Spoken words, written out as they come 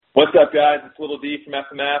What's up, guys? It's Little D from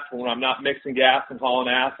FMF. When I'm not mixing gas and hauling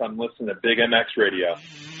ass, I'm listening to Big MX Radio.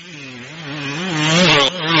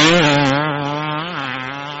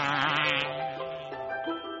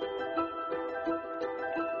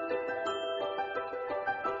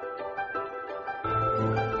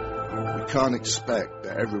 We can't expect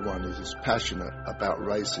that everyone is as passionate about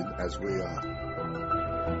racing as we are.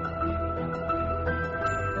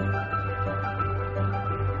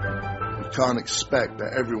 We can't expect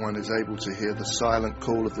that everyone is able to hear the silent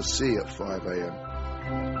call of the sea at 5 a.m.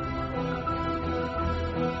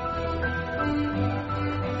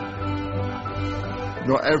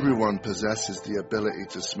 Not everyone possesses the ability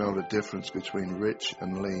to smell the difference between rich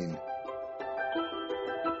and lean.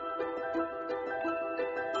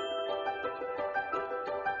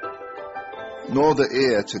 Nor the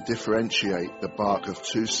ear to differentiate the bark of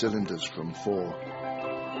 2 cylinders from 4.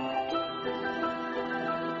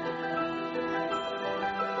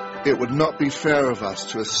 It would not be fair of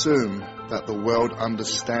us to assume that the world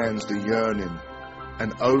understands the yearning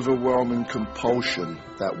and overwhelming compulsion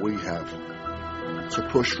that we have to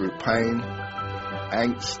push through pain,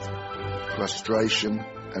 angst, frustration,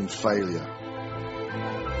 and failure.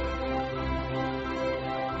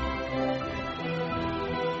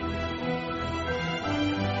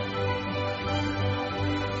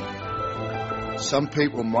 Some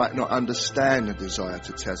people might not understand the desire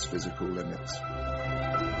to test physical limits,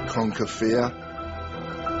 conquer fear,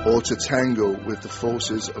 or to tangle with the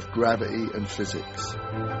forces of gravity and physics.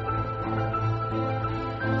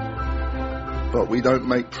 But we don't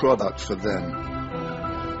make product for them.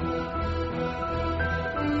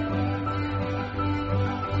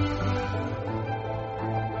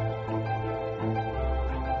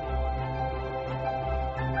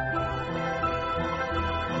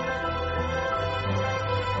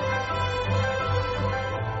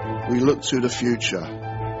 We look to the future,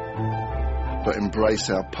 but embrace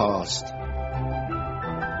our past.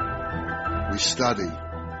 We study.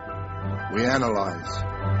 We analyze.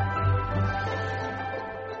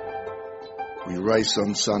 We race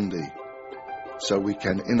on Sunday, so we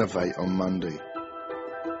can innovate on Monday.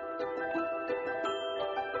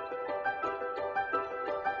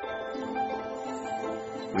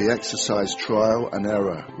 We exercise trial and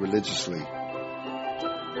error religiously.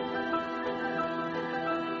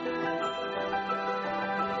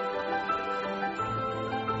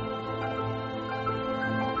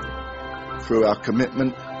 Through our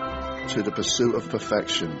commitment to the pursuit of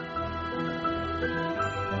perfection,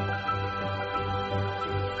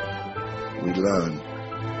 we learn.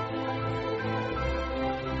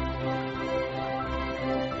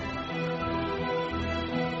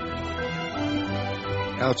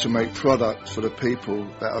 How to make product for the people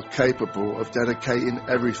that are capable of dedicating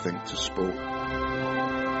everything to sport.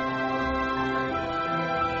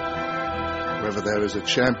 Whether there is a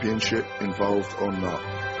championship involved or not.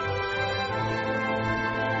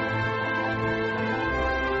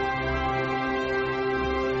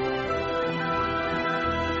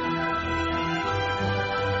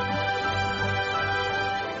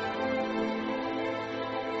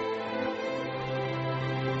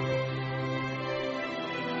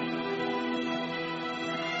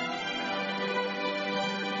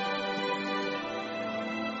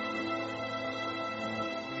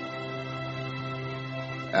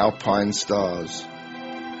 Alpine Stars.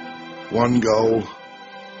 One goal,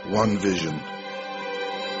 one vision.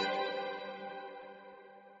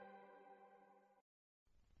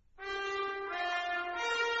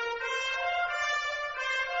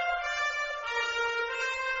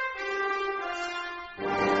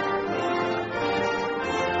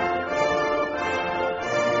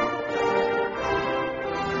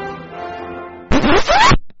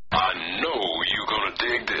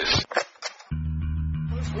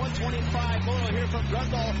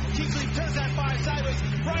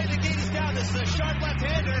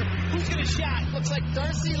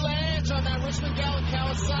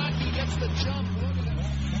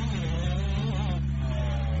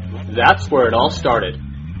 That's where it all started.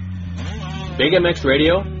 Big MX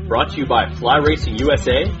Radio, brought to you by Fly Racing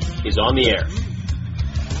USA, is on the air.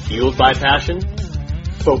 Fueled by passion,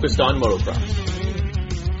 focused on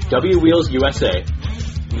motocross. W Wheels USA,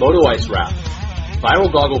 Moto Ice Wrap,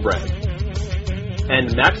 Viral Goggle Brand,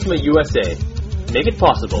 and Maxima USA make it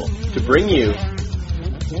possible to bring you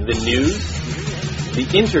the news, the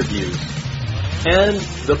interviews, and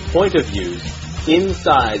the point of views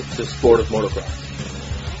inside the sport of motocross.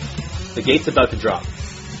 The gate's about to drop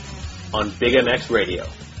on Big MX Radio.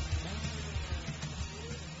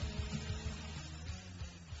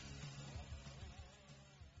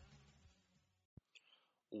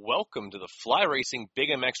 welcome to the Fly Racing Big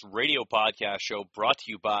MX radio podcast show brought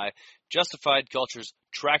to you by Justified Cultures,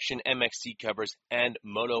 Traction MX seat covers, and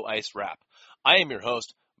Moto Ice Wrap. I am your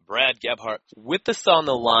host, Brad Gebhardt, with us on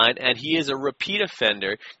the line, and he is a repeat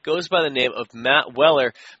offender, goes by the name of Matt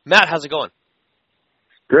Weller. Matt, how's it going?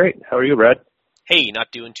 Great. How are you, Brad? Hey,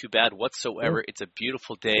 not doing too bad whatsoever. It's a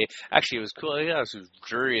beautiful day. Actually, it was cool. Yeah, it was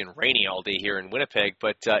dreary and rainy all day here in Winnipeg,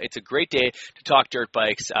 but it's a great day to talk dirt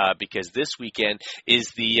bikes because this weekend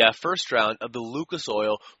is the first round of the Lucas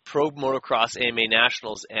Oil Pro Motocross AMA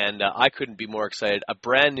Nationals, and I couldn't be more excited. A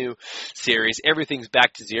brand new series. Everything's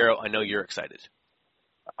back to zero. I know you're excited.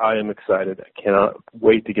 I am excited. I cannot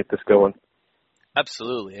wait to get this going.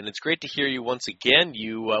 Absolutely, and it's great to hear you once again.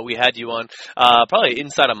 We had you on probably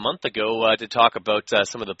inside a month ago to talk about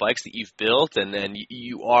some of the bikes that you've built, and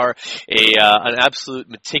you are an absolute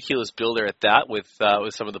meticulous builder at that with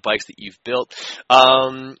some of the bikes that you've built.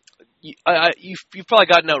 You've probably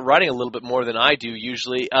gotten out riding a little bit more than I do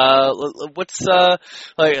usually. What's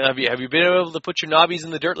like? Have you been able to put your knobbies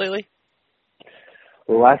in the dirt lately?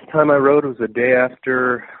 The last time I rode was the day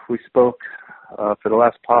after we spoke for the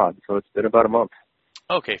last pod, so it's been about a month.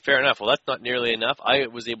 Okay, fair enough. Well, that's not nearly enough. I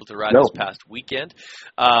was able to ride this past weekend,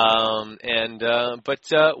 but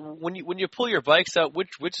when you pull your bikes out, which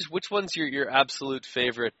one's your absolute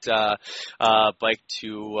favorite bike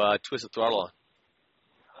to twist the throttle on?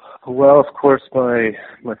 Well, of course, my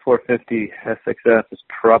 450 SXF is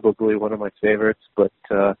probably one of my favorites, but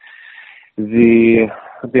the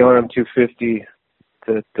RM250.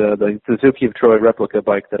 The Suzuki of Troy replica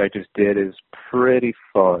bike that I just did is pretty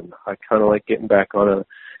fun. I kind of like getting back on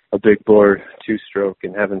a big board two-stroke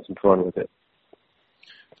and having some fun with it.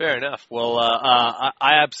 Fair enough. Well, I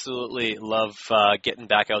absolutely love getting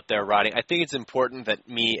back out there riding. I think it's important that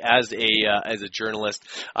me, as a journalist,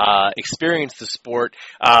 experience the sport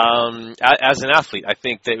as an athlete. I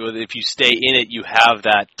think that if you stay in it, you have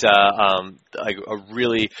that like a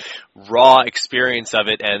really raw experience of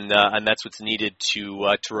it, and that's what's needed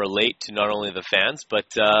to relate to not only the fans but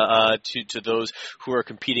to those who are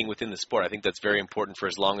competing within the sport. I think that's very important for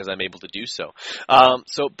as long as I'm able to do so.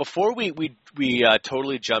 So before we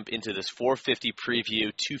totally jump into this 450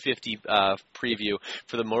 preview, 250 preview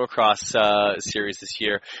for the motocross series this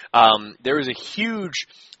year, there was a huge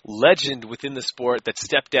legend within the sport that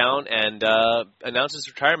stepped down and announced his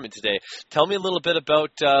retirement today. Tell me a little bit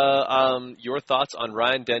about your thoughts on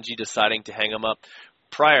Ryan Dungey deciding to hang him up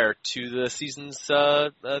prior to the season's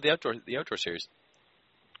the outdoor series.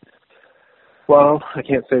 Well, I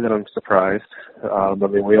can't say that I'm surprised. I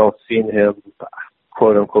mean, we all seen him,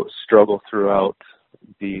 quote unquote, struggle throughout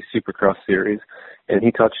the Supercross series, and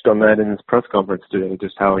he touched on that in his press conference today,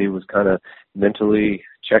 just how he was kind of mentally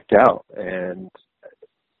checked out, and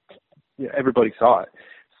everybody saw it.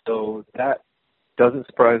 So that doesn't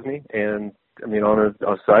surprise me, and I mean, on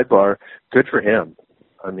a sidebar, good for him.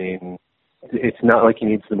 I mean, it's not like he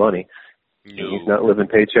needs the money. No. He's not living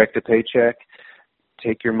paycheck to paycheck.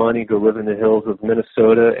 Take your money, go live in the hills of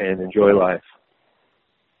Minnesota, and enjoy life.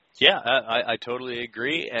 Yeah, I totally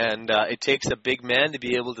agree, and it takes a big man to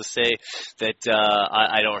be able to say that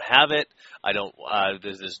I don't have it. I don't.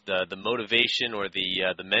 There's the motivation or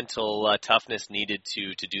the mental toughness needed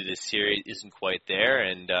to do this series isn't quite there,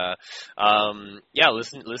 and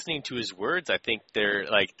listening to his words, I think they're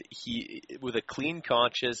like he with a clean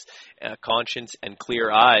conscience and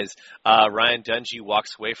clear eyes. Ryan Dungey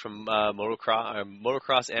walks away from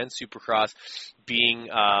motocross and Supercross being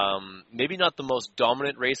maybe not the most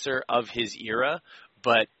dominant racer of his era,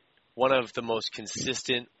 but one of the most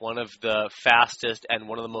consistent, one of the fastest, and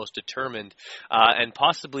one of the most determined, and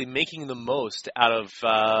possibly making the most out of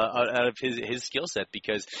his skill set,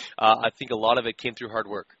 because I think a lot of it came through hard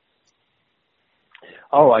work.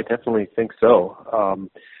 Oh, I definitely think so. I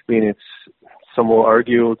mean, some will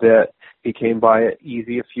argue that he came by it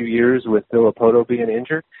easy a few years with Villapoto being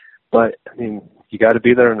injured, but I mean, you got to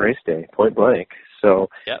be there on race day, point blank. So,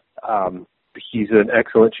 yep. He's an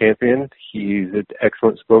excellent champion. He's an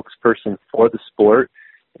excellent spokesperson for the sport,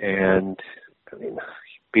 and I mean,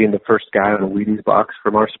 being the first guy on the Wheaties box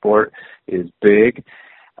from our sport is big.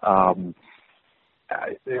 I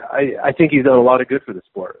think he's done a lot of good for the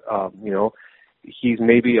sport. He's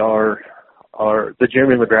maybe the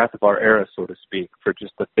Jeremy McGrath of our era, so to speak, for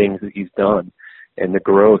just the things that he's done and the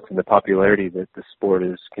growth and the popularity that the sport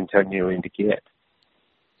is continuing to get.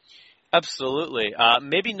 Absolutely.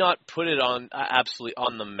 Maybe not put it on absolutely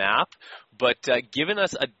on the map, but given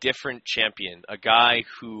us a different champion, a guy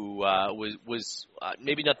who was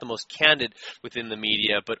maybe not the most candid within the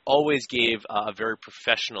media, but always gave a very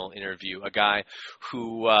professional interview, a guy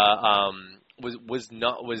who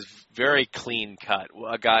was very clean cut.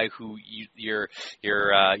 A guy who your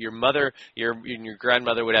mother, your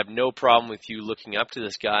grandmother would have no problem with you looking up to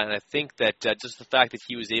this guy. And I think that just the fact that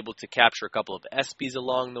he was able to capture a couple of ESPYs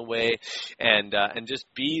along the way, and just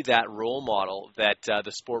be that role model that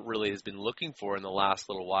the sport really has been looking for in the last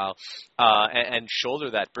little while, and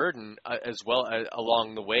shoulder that burden as well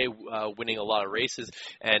along the way, winning a lot of races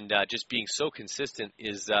and just being so consistent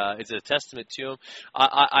is a testament to him.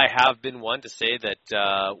 I have been one to say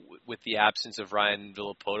that with the absence of Ryan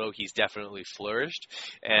Villopoto, he's definitely flourished,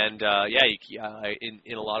 and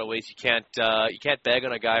in a lot of ways you can't bag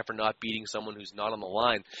on a guy for not beating someone who's not on the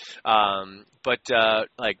line,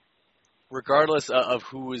 regardless of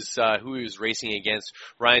who he was racing against,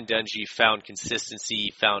 Ryan Dungey found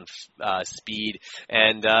consistency, found speed,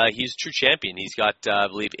 and he's a true champion. He's got, I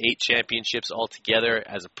believe, 8 championships altogether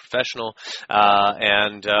as a professional,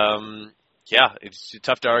 it's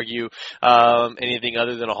tough to argue anything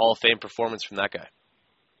other than a Hall of Fame performance from that guy.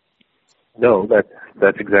 No,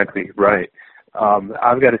 that's exactly right.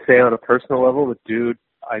 I've got to say, on a personal level, the dude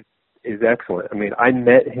is excellent. I mean, I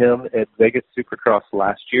met him at Vegas Supercross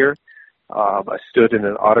last year. I stood in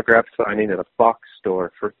an autograph signing at a Fox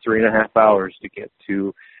store for 3.5 hours to get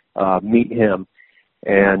to meet him.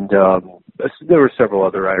 And there were several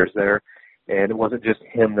other riders there, and it wasn't just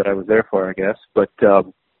him that I was there for, I guess. But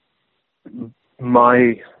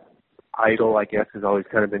my idol, I guess, has always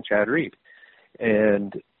kind of been Chad Reed.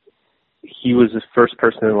 And he was the first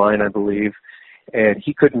person in line, I believe, and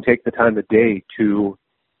he couldn't take the time of day to,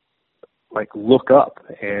 look up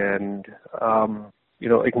and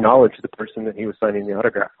acknowledge the person that he was signing the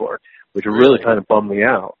autograph for, which really kind of bummed me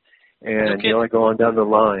out. And, I go on down the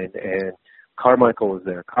line, and Carmichael was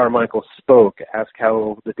there. Carmichael spoke, asked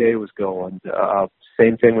how the day was going.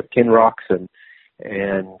 Same thing with Ken Roczen.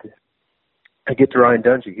 And I get to Ryan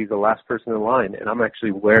Dungey. He's the last person in line, and I'm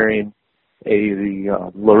actually wearing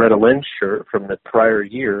the Loretta Lynn shirt from the prior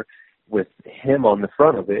year with him on the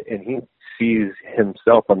front of it, and he sees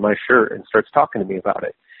himself on my shirt and starts talking to me about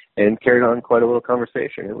it, and carried on quite a little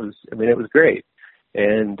conversation. It was great.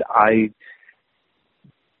 And I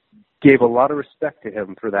gave a lot of respect to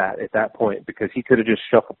him for that at that point, because he could have just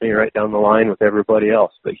shuffled me right down the line with everybody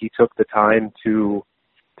else, but he took the time to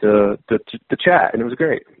chat, and it was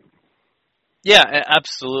great. Yeah,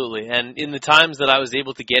 absolutely. And in the times that I was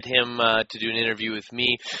able to get him to do an interview with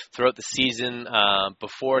me throughout the season,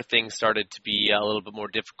 before things started to be a little bit more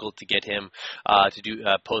difficult to get him to do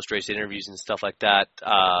post-race interviews and stuff like that,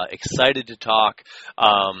 excited to talk,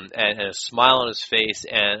 and a smile on his face,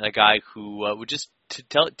 and a guy who would just to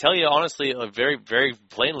tell you honestly, very, very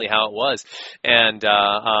plainly how it was. And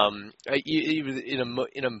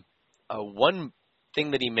in one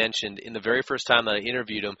thing that he mentioned in the very first time that I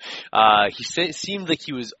interviewed him, he seemed like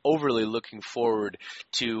he was overly looking forward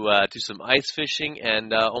to some ice fishing,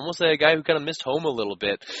 and almost like a guy who kind of missed home a little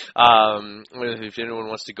bit. If anyone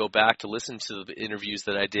wants to go back to listen to the interviews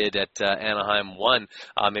that I did at Anaheim 1,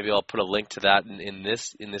 maybe I'll put a link to that in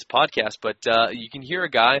this podcast. But you can hear a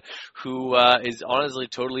guy who is honestly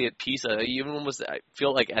totally at peace. I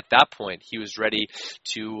feel like at that point he was ready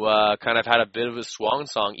to kind of had a bit of a swan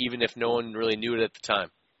song, even if no one really knew it at the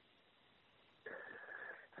time.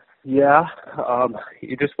 Yeah,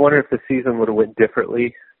 you just wonder if the season would have went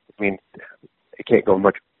differently. I mean, it can't go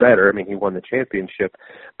much better. I mean, he won the championship,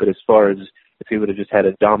 but as far as if he would have just had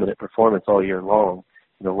a dominant performance all year long,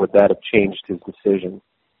 would that have changed his decision?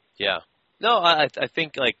 Yeah. No, I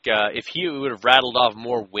think if he would have rattled off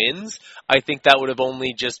more wins, I think that would have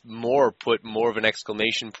only just put more of an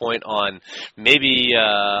exclamation point on maybe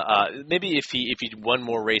if he won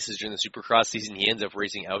more races during the Supercross season, he ends up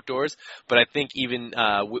racing outdoors. But I think even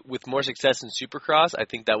with more success in Supercross, I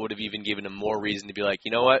think that would have even given him more reason to be like, you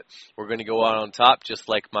know what, we're going to go out on top, just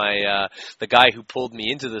like the guy who pulled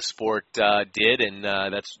me into the sport did, and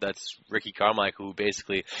that's Ricky Carmichael, who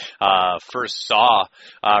basically first saw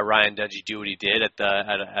Ryan Dungey do what he did at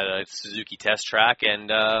a Suzuki test track, and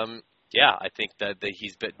I think that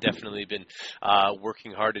he's definitely been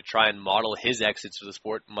working hard to try and model his exits for the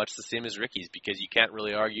sport much the same as Ricky's, because you can't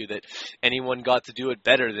really argue that anyone got to do it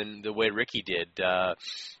better than the way Ricky did.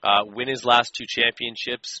 Win his last 2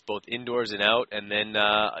 championships, both indoors and out, and then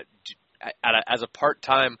as a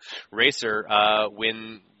part-time racer,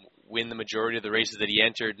 win the majority of the races that he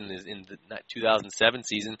entered in the 2007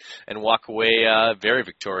 season, and walk away very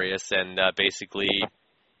victorious, and basically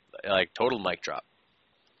total mic drop.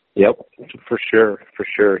 Yep, for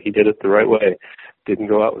sure. He did it the right way. Didn't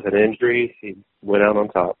go out with an injury. He went out on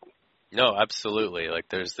top. No, absolutely. Like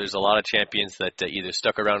there's a lot of champions that either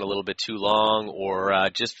stuck around a little bit too long, or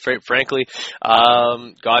just frankly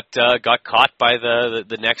got caught by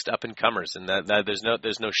the next up and comers, and that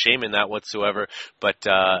there's no shame in that whatsoever. But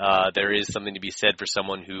there is something to be said for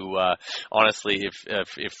someone who honestly,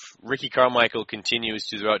 if Ricky Carmichael continues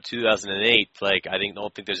throughout 2008, like I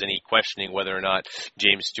don't think there's any questioning whether or not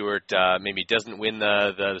James Stewart maybe doesn't win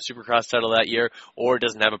the Supercross title that year, or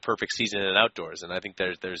doesn't have a perfect season in outdoors. And I think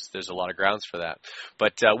there's a lot of grounds for that.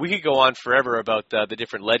 But we could go on forever about the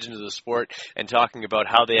different legends of the sport and talking about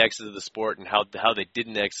how they exited the sport and how they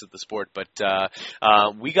didn't exit the sport. But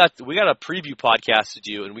we got a preview podcast to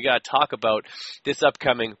do, and we got to talk about this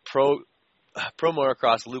upcoming Pro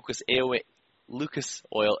Motocross Lucas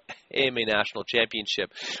Oil AMA National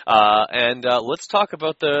Championship, and let's talk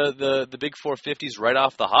about the big 450s right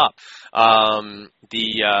off the hop.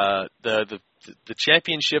 The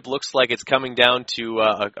championship looks like it's coming down to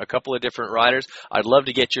a couple of different riders. I'd love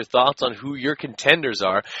to get your thoughts on who your contenders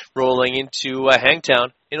are rolling into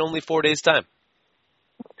Hangtown in only 4 days' time.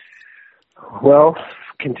 Well,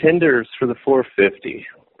 contenders for the 450.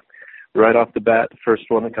 Right off the bat, the first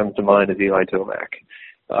one that comes to mind is Eli Tomac.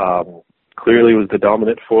 Clearly was the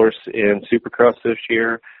dominant force in Supercross this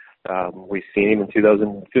year. We've seen him in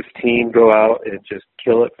 2015 go out and just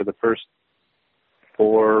kill it for the first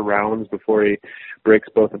 4 rounds before he breaks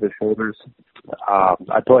both of his shoulders.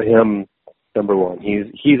 I put him number one.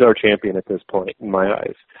 He's our champion at this point in my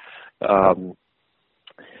eyes.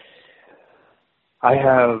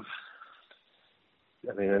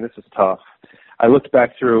 And this is tough. I looked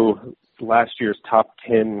back through last year's top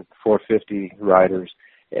 10 450 riders,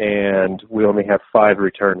 and we only have 5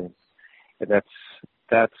 returning, and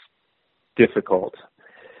that's difficult.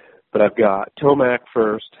 But I've got Tomac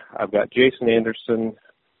first, I've got Jason Anderson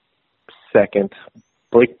second,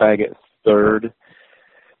 Blake Baggett third,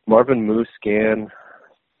 Marvin Musquin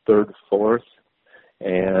third, fourth,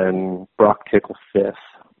 and Brock Tickle fifth.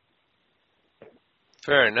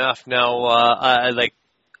 Fair enough. Now,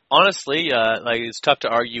 honestly, it's tough to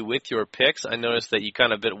argue with your picks. I noticed that you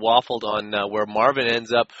kind of a bit waffled on where Marvin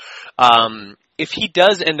ends up. If he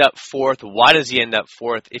does end up fourth, why does he end up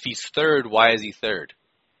fourth? If he's third, why is he third?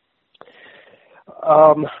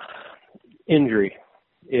 Injury.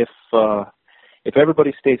 If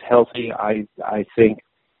everybody stays healthy, I think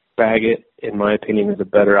Baggett, in my opinion, is a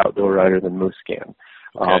better outdoor rider than Musquin.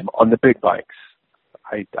 Okay. On the big bikes,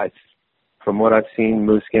 from what I've seen,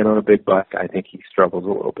 Musquin on a big bike, I think he struggles a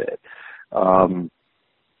little bit.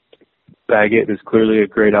 Baggett is clearly a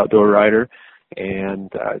great outdoor rider,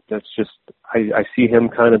 and that's just I see him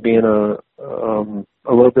kind of being a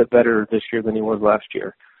little bit better this year than he was last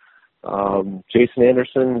year. Jason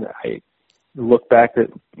Anderson, I look back at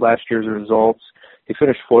last year's results. He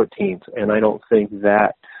finished 14th, and I don't think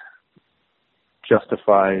that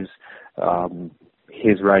justifies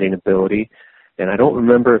his riding ability. And I don't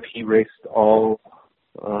remember if he raced all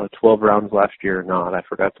 12 rounds last year or not. I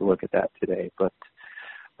forgot to look at that today. But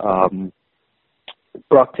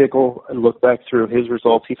Brock Tickle, I look back through his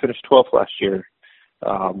results. He finished 12th last year.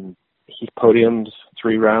 He podiumed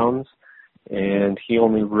 3 rounds, and he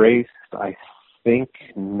only raced, I think,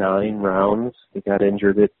 9 rounds. He got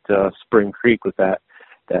injured at Spring Creek with that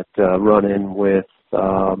run-in with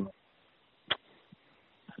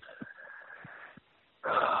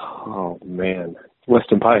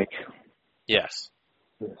Weston Pike. Yes.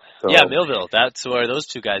 So, yeah, Millville. That's where those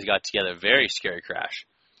two guys got together. Very scary crash.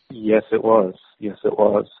 Yes, it was.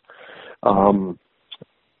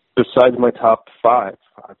 Besides my top 5,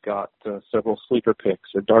 I've got several sleeper picks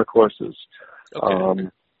or dark horses. Okay.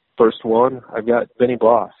 First one, I've got Benny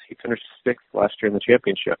Bloss. He finished 6th last year in the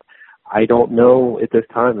championship. I don't know at this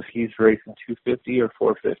time if he's racing 250 or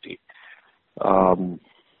 450.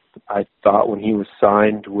 I thought when he was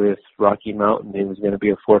signed with Rocky Mountain, he was going to be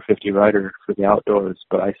a 450 rider for the outdoors,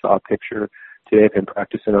 but I saw a picture today of him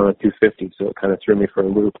practicing on a 250, so it kind of threw me for a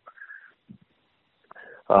loop.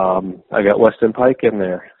 I got Weston Pike in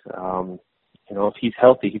there. If he's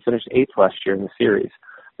healthy, he finished 8th last year in the series.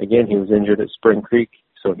 Again, he was injured at Spring Creek,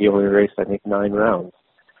 so he only raced, I think, 9 rounds.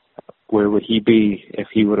 Where would he be if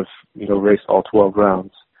he would have, raced all 12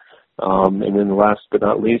 rounds? And then the last but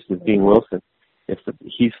not least is Dean Wilson. If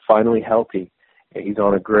he's finally healthy, and he's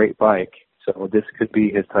on a great bike, so this could be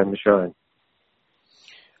his time to shine.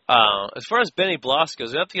 As far as Benny Bloss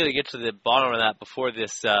goes, we have to get to the bottom of that before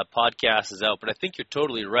this podcast is out, but I think you're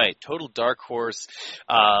totally right. Total dark horse.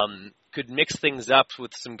 Could mix things up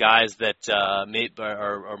with some guys that are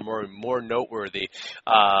more noteworthy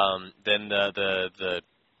than the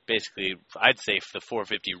basically, I'd say, for the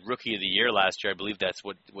 450 Rookie of the Year last year. I believe that's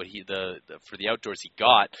what he for the outdoors he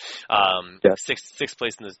got. Sixth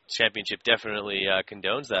place in the championship definitely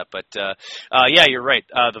condones that. But yeah, you're right.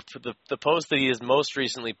 The post that he has most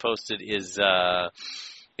recently posted is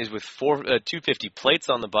with 250 plates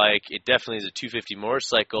on the bike. It definitely is a 250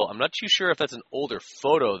 motorcycle. I'm not too sure if that's an older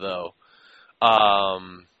photo though.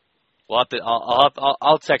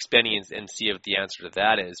 I'll text Benny and see what the answer to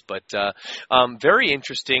that is. But very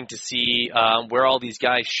interesting to see where all these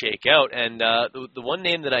guys shake out. And the one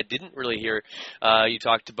name that I didn't really hear you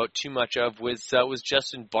talked about too much of was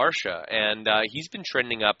Justin Barcia, and he's been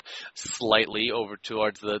trending up slightly over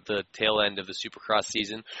towards the tail end of the Supercross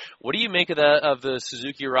season. What do you make of the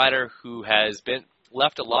Suzuki rider who has been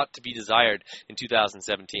left a lot to be desired in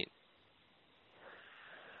 2017?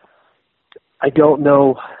 I don't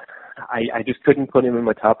know. I just couldn't put him in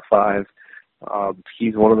my top 5.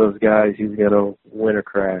 He's one of those guys. He's going to win or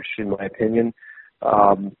crash, in my opinion.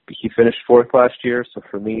 He finished 4th last year, so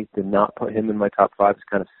for me to not put him in my top 5 is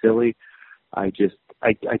kind of silly. I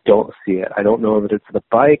don't see it. I don't know that it's the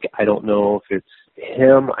bike. I don't know if it's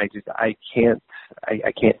him. I can't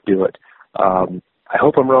do it. I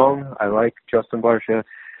hope I'm wrong. I like Justin Barcia.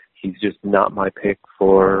 He's just not my pick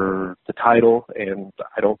for the title, and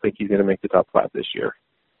I don't think he's going to make the top 5 this year.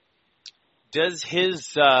 Does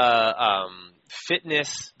his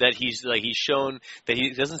fitness that he's shown that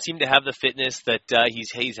he doesn't seem to have the fitness that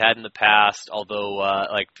he's had in the past, although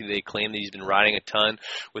they claim that he's been riding a ton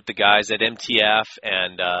with the guys at MTF,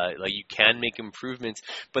 and you can make improvements,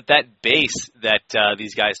 but that base that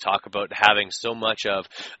these guys talk about having so much of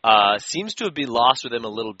seems to have been lost with him a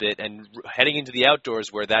little bit, and heading into the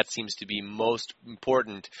outdoors where that seems to be most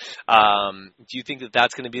important. Do you think that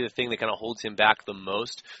that's going to be the thing that kind of holds him back the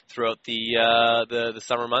most throughout the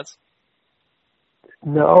summer months?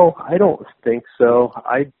 No, I don't think so.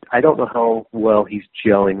 I don't know how well he's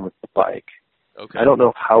gelling with the bike. Okay. I don't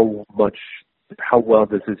know how well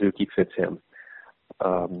the Suzuki fits him.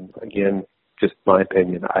 Again, just my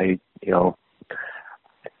opinion. I've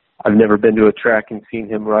never been to a track and seen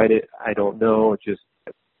him ride it. I don't know.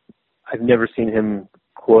 I've never seen him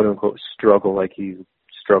quote unquote struggle like he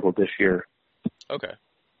struggled this year. Okay.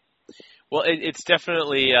 Well, it's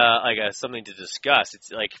definitely something to discuss.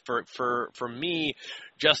 It's like for me,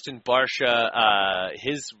 Justin Barcia,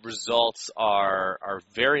 his results are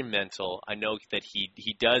very mental. I know that he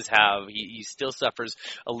still suffers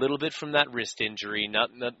a little bit from that wrist injury.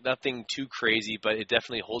 Nothing too crazy, but it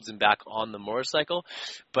definitely holds him back on the motorcycle.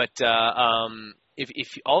 But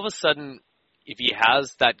if all of a sudden, if he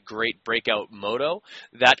has that great breakout moto,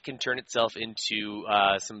 that can turn itself into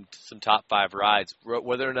some top 5 rides.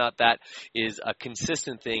 Whether or not that is a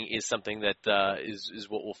consistent thing is something that is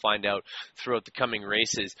what we'll find out throughout the coming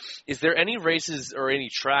races. Is there any races or any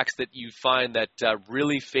tracks that you find that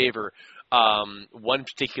really favor one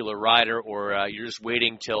particular rider, or you're just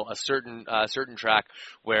waiting till a certain track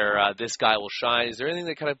where this guy will shine? Is there anything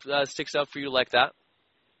that kind of sticks out for you like that?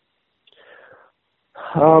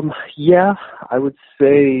 Yeah, I would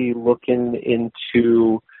say looking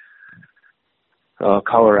into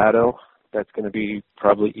Colorado, that's going to be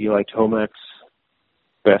probably Eli Tomac's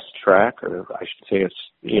best track, or I should say it's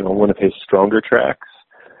one of his stronger tracks.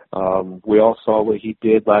 We all saw what he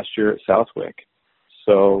did last year at Southwick,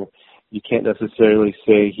 so you can't necessarily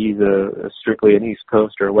say he's a strictly an East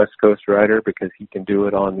Coast or a West Coast rider, because he can do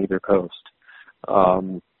it on either coast.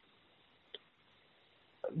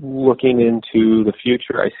 Looking into the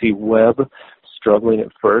future, I see Webb struggling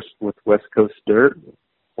at first with West Coast dirt.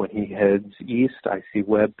 When he heads east, I see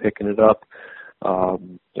Webb picking it up.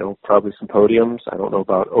 Probably some podiums. I don't know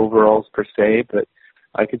about overalls per se, but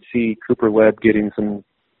I could see Cooper Webb getting some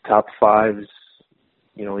top 5s,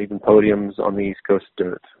 even podiums on the East Coast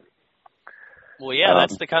dirt. Well, yeah,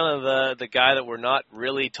 that's the kind of the guy that we're not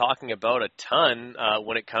really talking about a ton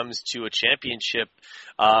when it comes to a championship,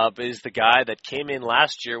 but is the guy that came in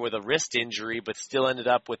last year with a wrist injury, but still ended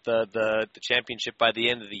up with the championship by the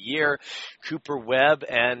end of the year. Cooper Webb,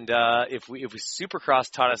 and if Supercross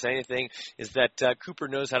taught us anything, is that Cooper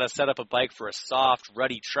knows how to set up a bike for a soft,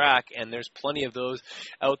 ruddy track, and there's plenty of those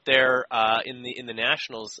out there in the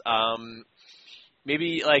Nationals.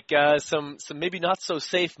 Maybe some maybe not so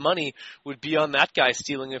safe money would be on that guy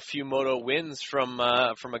stealing a few moto wins from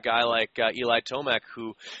a guy like Eli Tomac,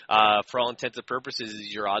 who, for all intents and purposes,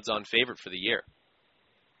 is your odds-on favorite for the year.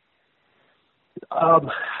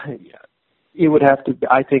 It would have to.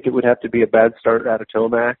 I think it would have to be a bad start out of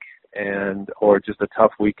Tomac, or just a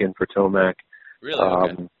tough weekend for Tomac. Really?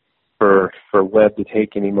 Okay. For Webb to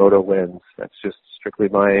take any moto wins. That's just strictly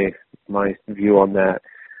my view on that.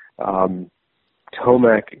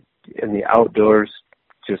 Tomac in the outdoors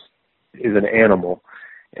just is an animal.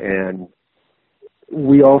 And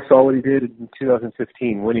we all saw what he did in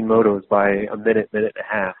 2015, winning motos by a minute and a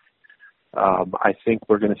half. I think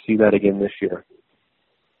we're going to see that again this year.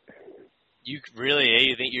 You really,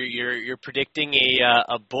 you think you're predicting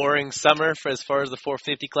a boring summer for as far as the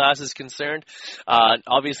 450 class is concerned?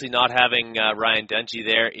 Obviously, not having Ryan Dungey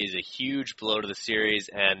there is a huge blow to the series,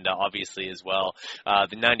 and obviously as well,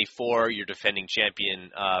 the 94, your defending champion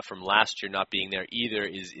from last year, not being there either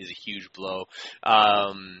is a huge blow.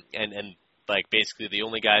 And like basically the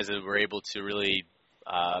only guys that were able to really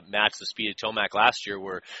match the speed of Tomac last year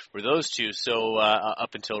were those two. So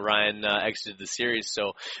up until Ryan exited the series.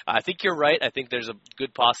 So I think you're right. I think there's a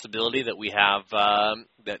good possibility that we have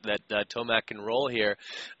that Tomac can roll here.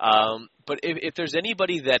 But if there's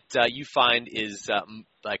anybody that you find is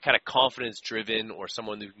like kind of confidence driven or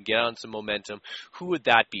someone who can get on some momentum, who would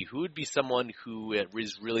that be? Who would be someone who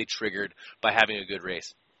is really triggered by having a good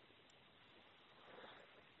race?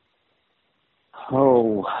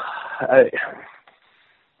 Oh,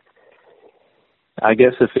 I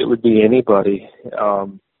guess if it would be anybody,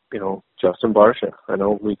 Justin Barcia. I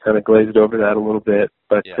know we kind of glazed over that a little bit,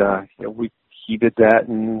 but yeah. He did that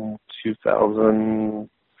in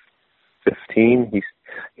 2015.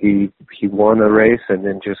 He won a race and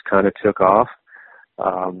then just kind of took off.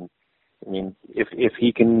 If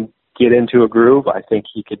he can get into a groove, I think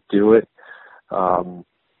he could do it.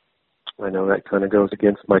 I know that kind of goes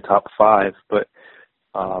against my top 5, but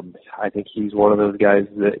I think he's one of those guys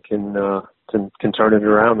that can turn it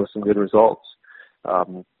around with some good results.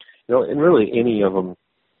 And really any of them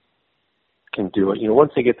can do it.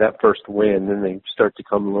 Once they get that first win, then they start to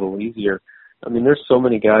come a little easier. I mean, there's so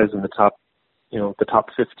many guys in the top, the top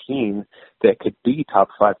 15 that could be top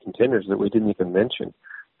 5 contenders that we didn't even mention.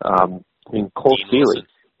 Cole Seeley,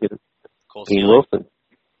 Dean Wilson.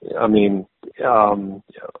 I mean,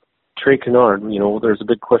 Trey Canard, there's a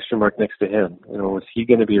big question mark next to him. Is he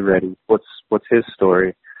going to be ready? What's his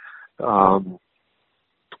story? We've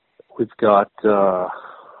got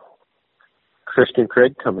Christian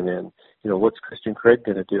Craig coming in. What's Christian Craig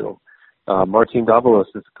going to do? Martin Davalos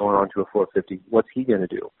is going on to a 450. What's he going to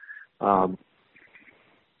do? I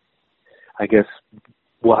guess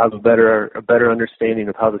we'll have a better understanding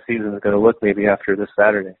of how the season is going to look maybe after this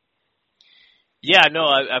Saturday. Yeah, no,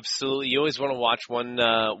 absolutely. You always want to watch one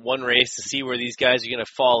race to see where these guys are going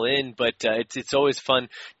to fall in, but it's always fun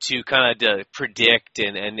to kind of predict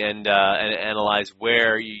and analyze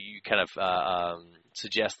where you kind of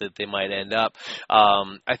suggest that they might end up.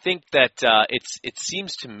 I think that it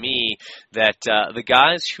seems to me that the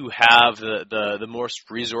guys who have the most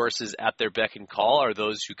resources at their beck and call are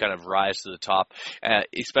those who kind of rise to the top,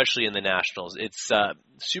 especially in the Nationals. It's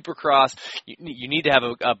Supercross. You need to have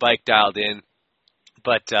a bike dialed in.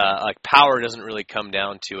 But power doesn't really come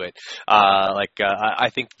down to it. I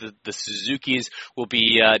think the Suzukis will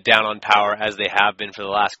be down on power as they have been for the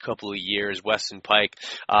last couple of years. Weston Pike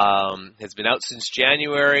has been out since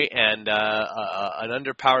January, and an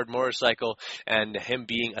underpowered motorcycle, and him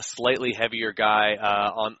being a slightly heavier guy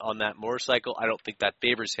on that motorcycle, I don't think that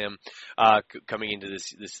favors him coming into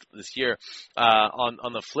this year.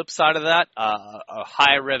 On the flip side of that, a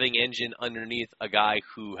high revving engine underneath a guy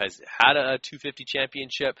who has had a 250 championship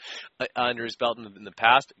under his belt in the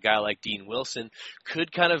past, a guy like Dean Wilson, could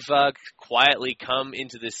kind of quietly come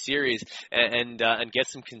into this series and get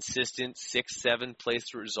some consistent 6-7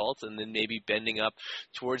 place results, and then maybe bending up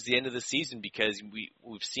towards the end of the season, because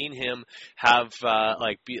we've seen him have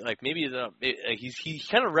he's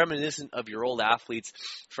kind of reminiscent of your old athletes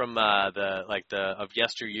from of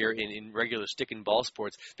yesteryear in regular stick and ball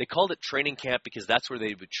sports. They called it training camp because that's where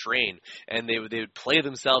they would train and they would play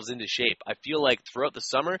themselves into shape. I feel like throughout the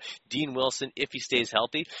summer, Dean Wilson, if he stays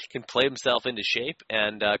healthy, can play himself into shape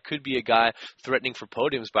and could be a guy threatening for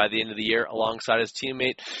podiums by the end of the year alongside his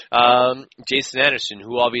teammate Jason Anderson,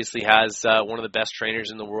 who obviously has one of the best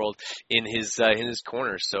trainers in the world in his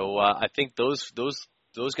corner. So I think those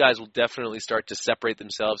guys will definitely start to separate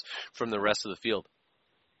themselves from the rest of the field.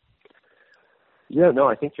 Yeah, no,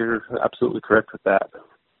 I think you're absolutely correct with that.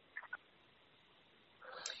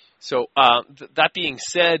 So that being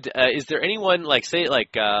said, is there anyone of the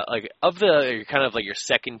kind of like your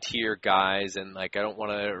second tier guys, and I don't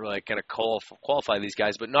want to really kind of qualify these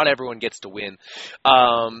guys, but not everyone gets to win.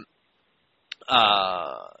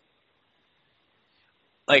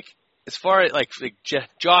 As far as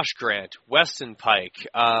Josh Grant, Weston Pike,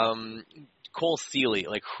 Cole Seeley,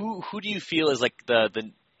 who do you feel is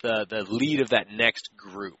the the lead of that next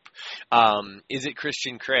group? Is it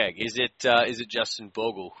Christian Craig? Is it Justin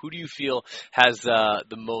Bogle? Who do you feel has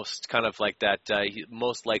the most kind of like that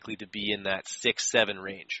most likely to be in that 6-7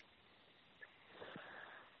 range?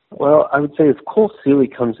 Well, I would say if Cole Seely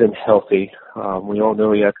comes in healthy, we all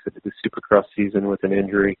know he exited the Supercross season with an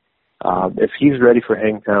injury. If he's ready for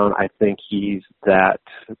Hangtown, I think he's that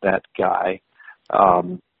guy.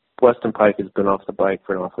 Weston Pike has been off the bike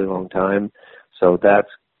for an awfully long time, so that's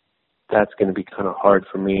going to be kind of hard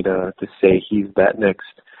for me to say he's that next,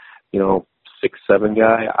 6-7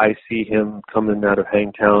 guy. I see him coming out of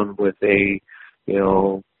Hangtown with a,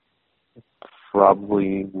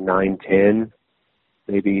 probably 9-10,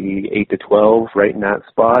 maybe 8-12, right in that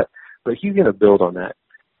spot. But he's going to build on that.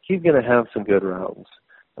 He's going to have some good rounds.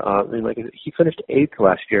 He finished 8th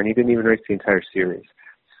last year, and he didn't even race the entire series.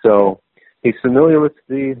 So he's familiar with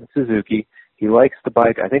the Suzuki. He likes the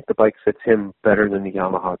bike. I think the bike fits him better than the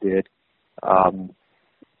Yamaha did.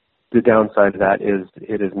 The downside of that is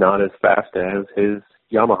it is not as fast as his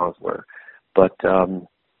Yamahas were. But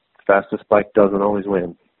fastest bike doesn't always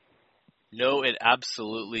win. No, it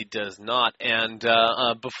absolutely does not. And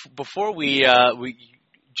before we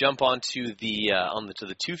jump onto the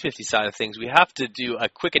 250 side of things, we have to do a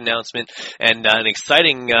quick announcement and an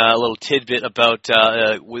exciting little tidbit about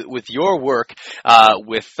with your work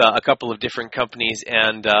with a couple of different companies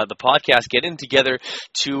and the podcast getting together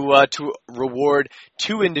to reward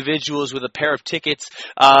 2 individuals with a pair of tickets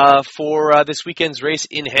for this weekend's race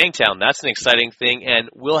in Hangtown. That's an exciting thing, and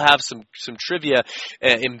we'll have some trivia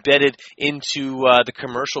embedded into the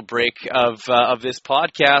commercial break of this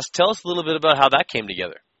podcast. Tell us a little bit about how that came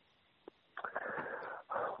together.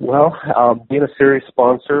 Well, being a series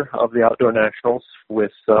sponsor of the Outdoor Nationals with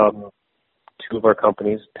 2 of our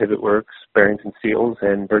companies, PivotWorks, Barrington Seals,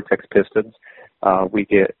 and Vertex Pistons, we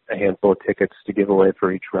get a handful of tickets to give away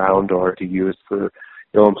for each round or to use for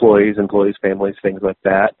employees, families, things like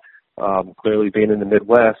that. Clearly, being in the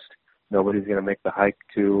Midwest, nobody's going to make the hike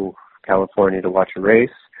to California to watch a race.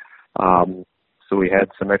 So we had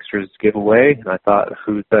some extras to give away, and I thought,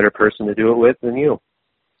 who's better person to do it with than you?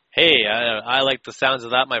 Hey, I like the sounds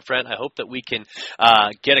of that, my friend. I hope that we can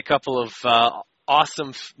get a couple of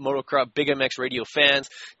awesome motocross Big MX Radio fans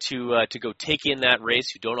to go take in that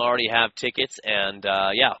race who don't already have tickets, and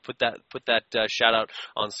put that shout out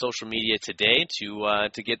on social media today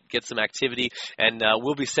to get some activity, and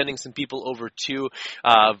we'll be sending some people over to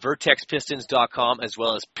vertexpistons.com as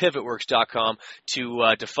well as pivotworks.com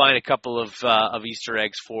to find a couple of Easter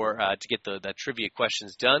eggs for to get the trivia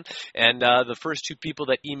questions done, and the first 2 people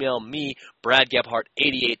that email me, Brad Gebhardt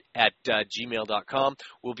 88 at gmail.com,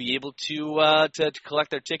 will be able to collect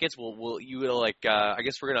their tickets. I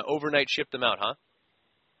guess we're gonna overnight ship them out, huh?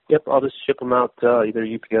 Yep, I'll just ship them out either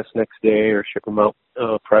UPS next day or ship them out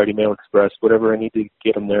Priority Mail Express, whatever I need to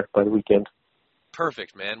get them there by the weekend.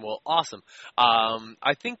 Perfect, man. Well, awesome.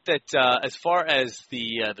 I think that as far as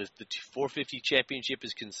the 450 championship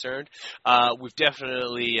is concerned, we've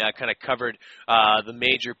definitely kind of covered the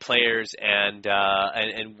major players and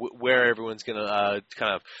where everyone's going to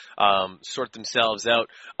kind of sort themselves out.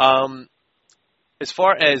 As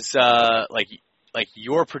far as like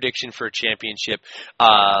your prediction for a championship,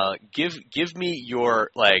 give me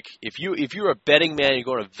your if you're a betting man, you're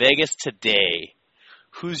going to Vegas today.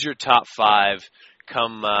 Who's your top 5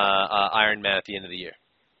 come Ironman at the end of the year?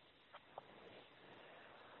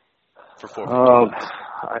 For 450.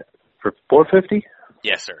 For 450?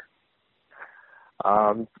 Yes, sir.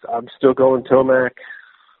 I'm still going Tomac,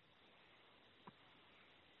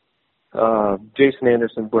 Jason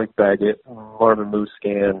Anderson, Blake Baggett, Marvin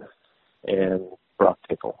Muscan, and Brock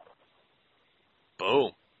Tickle.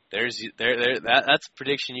 Boom. That's a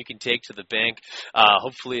prediction you can take to the bank.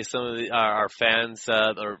 Hopefully some of our fans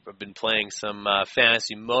that have been playing some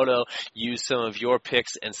Fantasy Moto use some of your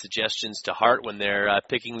picks and suggestions to heart when they're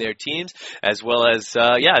picking their teams, as well as,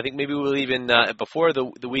 I think maybe we'll even, before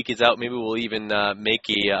the week is out, maybe we'll even make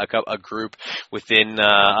a group within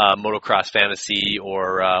Motocross Fantasy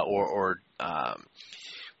or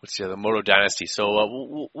what's the other, Moto Dynasty. So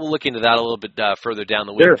we'll look into that a little bit further down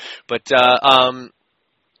the week. Sure. But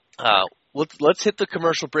let's hit the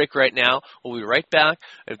commercial break right now. We'll be right back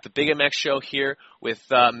at the Big MX show here with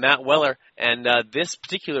Matt Weller. And this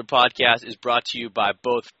particular podcast is brought to you by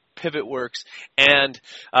both PivotWorks and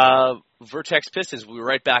Vertex Pistons. We'll be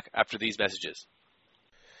right back after these messages.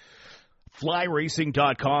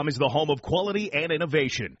 FlyRacing.com is the home of quality and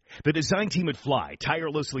innovation. The design team at Fly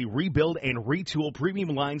tirelessly rebuild and retool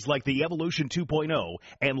premium lines like the Evolution 2.0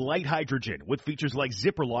 and Light Hydrogen with features like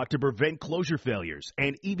Zipper Lock to prevent closure failures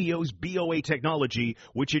and EVO's BOA technology,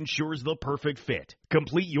 which ensures the perfect fit.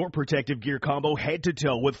 Complete your protective gear combo head to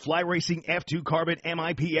toe with Fly Racing F2 Carbon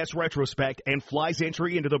MIPS Retrospect and Fly's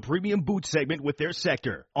entry into the premium boot segment with their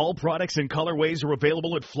Sector. All products and colorways are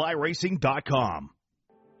available at FlyRacing.com.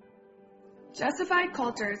 Justified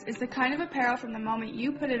Cultures is the kind of apparel from the moment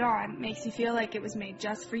you put it on makes you feel like it was made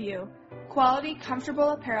just for you. Quality, comfortable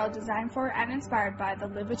apparel designed for and inspired by the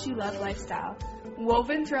Live What You Love lifestyle.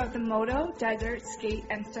 Woven throughout the moto, desert, skate,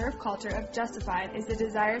 and surf culture of Justified is the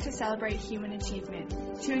desire to celebrate human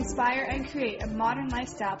achievement, to inspire and create a modern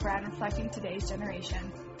lifestyle brand reflecting today's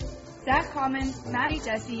generation. Zach Commons, Matty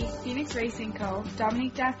Jesse, Phoenix Racing Co.,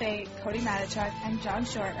 Dominique Daffé, Cody Matichuk, and John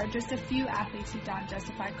Short are just a few athletes who don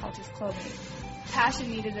Justified Cultures clothing. Passion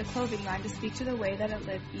needed a clothing line to speak to the way that it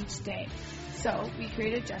lived each day. So, we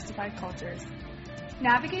created Justified Cultures.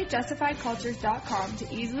 Navigate JustifiedCultures.com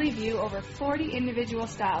to easily view over 40 individual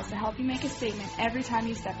styles to help you make a statement every time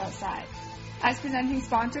you step outside. As presenting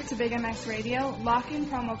sponsor to Big MX Radio, lock in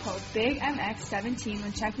promo code BIGMX17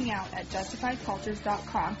 when checking out at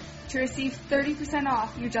JustifiedCultures.com to receive 30%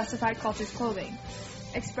 off your Justified Cultures clothing.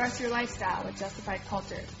 Express your lifestyle with Justified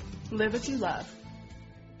Cultures. Live what you love.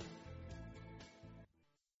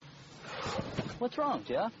 What's wrong,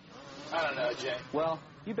 Jeff? I don't know, Jay. Well,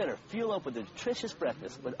 you better fuel up with a nutritious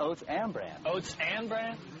breakfast with oats and bran. Oats and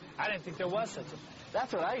bran? I didn't think there was such a thing.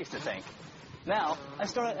 That's what I used to think. Now, I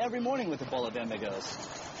start out every morning with a bowl of Amigos.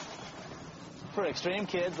 For extreme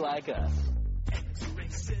kids like us.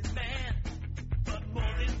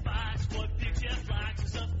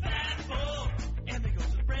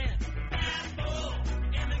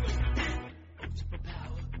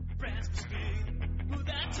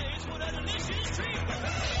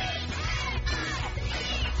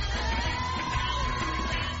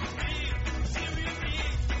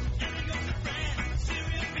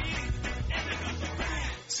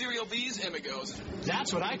 Cereal B's Amigos.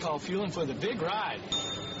 That's what I call fueling for the big ride.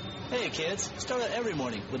 Hey, kids, start out every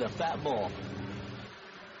morning with a fat bowl.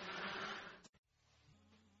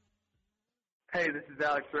 Hey, this is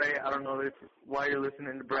Alex Ray. I don't know why you're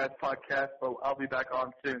listening to Brad's podcast, but I'll be back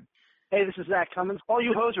on soon. Hey, this is Zach Cummins. All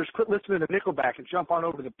you hosers, quit listening to Nickelback and jump on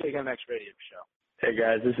over to the Big MX Radio Show. Hey,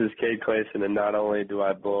 guys, this is Cade Clayson, and not only do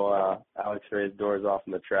I blow Alex Ray's doors off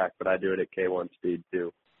in the track, but I do it at K1 speed,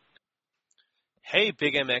 too. Hey,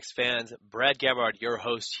 Big MX fans, Brad Gabbard, your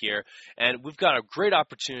host here, and we've got a great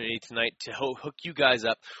opportunity tonight to hook you guys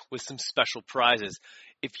up with some special prizes.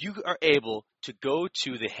 If you are able to go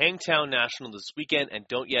to the Hangtown National this weekend and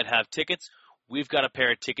don't yet have tickets, we've got a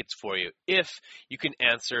pair of tickets for you. If you can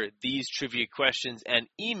answer these trivia questions and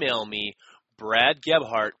email me,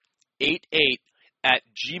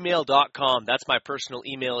 bradgebhart88@gmail.com. That's my personal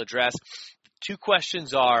email address. Two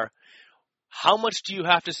questions are, how much do you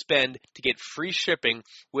have to spend to get free shipping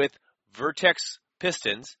with Vertex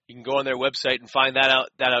Pistons? You can go on their website and find that out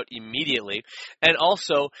immediately. And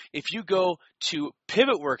also, if you go to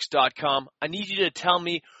pivotworks.com, I need you to tell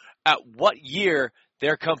me at what year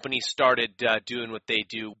their company started doing what they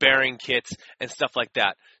do, bearing kits and stuff like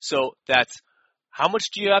that. So that's how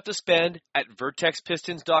much do you have to spend at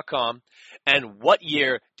vertexpistons.com, and what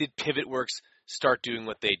year did PivotWorks start doing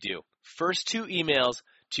what they do? First two emails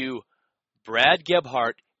to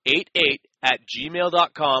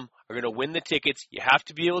bradgebhart88@gmail.com are going to win the tickets. You have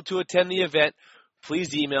to be able to attend the event.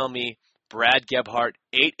 Please email me,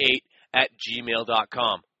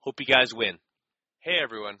 bradgebhart88@gmail.com. Hope you guys win. Hey,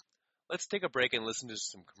 everyone. Let's take a break and listen to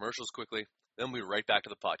some commercials quickly. Then we'll be right back to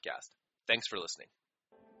the podcast. Thanks for listening.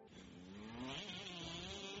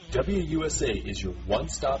 WUSA is your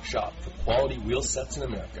one-stop shop for quality wheel sets in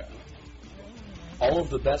America. All of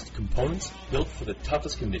the best components built for the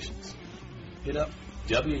toughest conditions. Hit up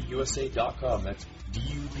WUSA.com, that's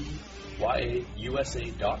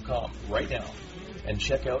DUBYAUSA.com right now, and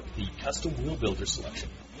check out the custom wheel builder selection.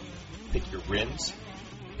 Pick your rims,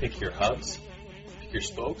 pick your hubs, pick your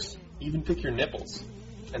spokes, even pick your nipples,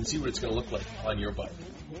 and see what it's going to look like on your bike.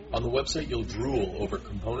 On the website, you'll drool over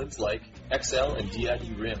components like XL and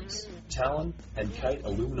DID rims, Talon and Kite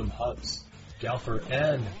aluminum hubs, Galfer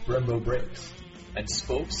and Brembo brakes, and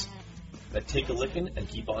spokes that take a licking and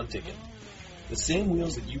keep on ticking. The same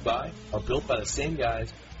wheels that you buy are built by the same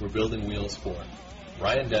guys we're building wheels for.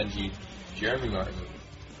 Ryan Dungy, Jeremy Martin,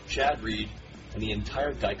 Chad Reed, and the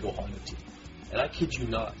entire Geico Honda team. And I kid you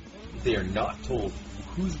not, they are not told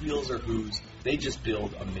whose wheels are whose, they just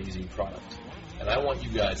build amazing product. And I want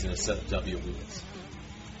you guys in a set of W wheels.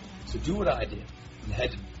 So do what I did and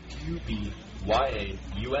head to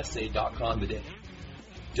WBYAUSA.com today.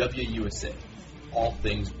 WUSA, all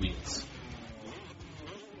things wheels.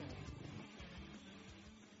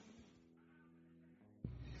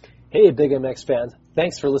 Hey, Big MX fans.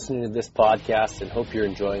 Thanks for listening to this podcast and hope you're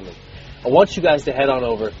enjoying them. I want you guys to head on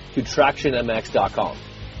over to TractionMX.com.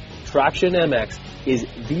 Traction MX is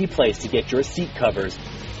the place to get your seat covers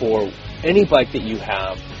for any bike that you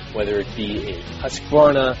have, whether it be a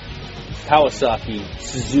Husqvarna, Kawasaki,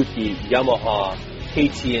 Suzuki, Yamaha,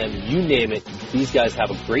 KTM, you name it. These guys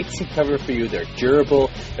have a great seat cover for you. They're durable,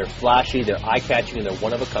 they're flashy, they're eye-catching, and they're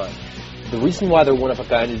one of a kind. The reason why they're one of a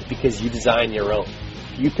kind is because you design your own.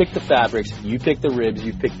 You pick the fabrics, you pick the ribs,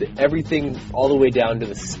 you pick everything all the way down to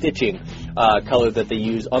the stitching color that they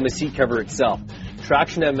use on the seat cover itself.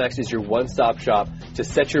 Traction MX is your one-stop shop to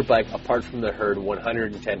set your bike apart from the herd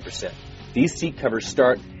 110%. These seat covers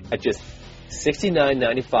start at just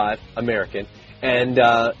 $69.95 American, and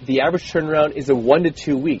the average turnaround is 1 to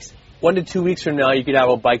 2 weeks. 1 to 2 weeks from now, you could have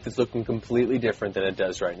a bike that's looking completely different than it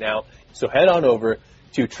does right now. So head on over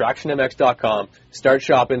to TractionMX.com, start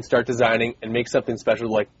shopping, start designing, and make something special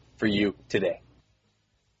like for you today.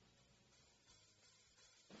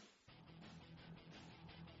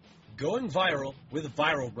 Going viral with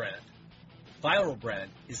Viral Brand. Viral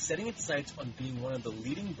Brand is setting its sights on being one of the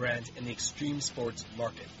leading brands in the extreme sports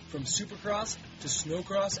market, from supercross to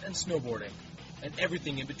snowcross and snowboarding, and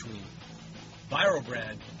everything in between. Viral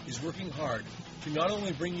Brand is working hard to not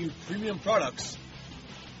only bring you premium products,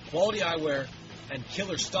 quality eyewear, and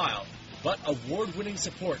killer style, but award-winning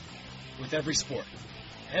support with every sport.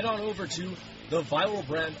 Head on over to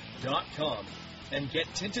theviralbrand.com and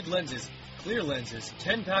get tinted lenses, clear lenses,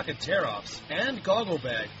 10-pack of tear-offs, and goggle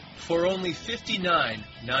bag for only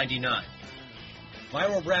 $59.99.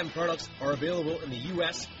 Viral Brand products are available in the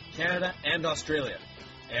US, Canada, and Australia,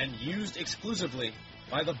 and used exclusively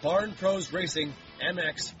by the Barn Pros Racing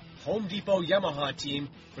MX Home Depot Yamaha team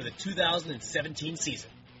for the 2017 season.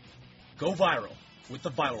 Go viral with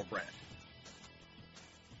the Viral Brand.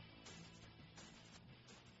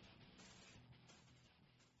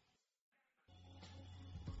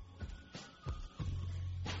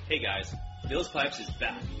 Hey guys, Bill's Pipes is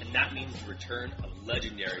back, and that means the return of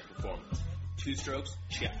legendary performance. 2 strokes?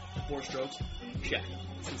 Check. 4 strokes? Check.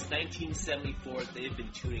 Since 1974, they've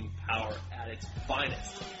been tuning power at its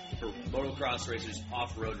finest for motocross racers,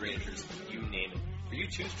 off-road racers, you name it. For you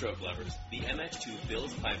 2-stroke lovers, the MX2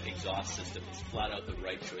 Bill's Pipe exhaust system is flat out the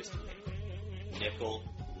right choice to make. Nickel,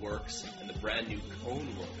 Works, and the brand new Cone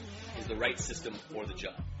Look is the right system for the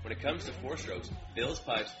job. When it comes to 4 strokes, Bill's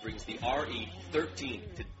Pipes brings the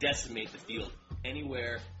RE13 to decimate the field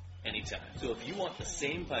anywhere, anytime. So if you want the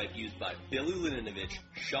same pipe used by Billy Laninovich,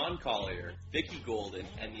 Sean Collier, Vicky Golden,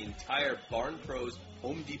 and the entire Barn Pros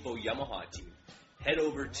Home Depot Yamaha team, head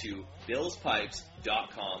over to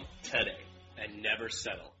billspipes.com today and never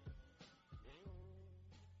settle.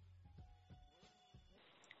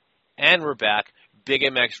 And we're back. Big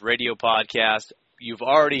MX Radio Podcast. You've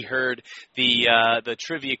already heard the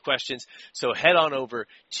trivia questions, so head on over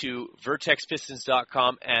to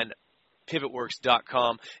vertexpistons.com and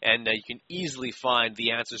pivotworks.com, and you can easily find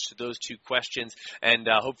the answers to those 2 questions, and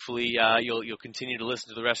hopefully you'll continue to listen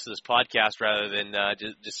to the rest of this podcast rather than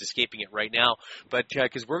just escaping it right now. But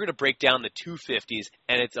because we're going to break down the 250s,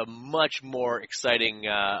 and it's a much more exciting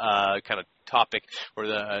kind of topic or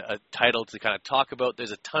a title to kind of talk about.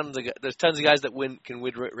 There's tons of guys that can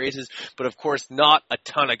win races, but of course not a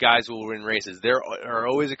ton of guys will win races. There are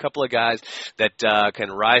always a couple of guys that can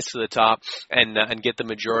rise to the top and get the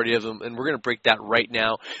majority of them, and we're going to break that right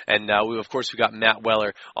now. And we've got Matt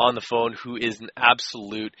Weller on the phone, who is an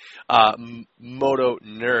absolute moto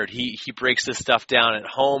nerd. He breaks this stuff down at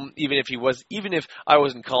home. Even if I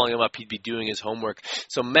wasn't calling him up, he'd be doing his homework.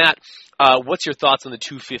 So Matt, what's your thoughts on the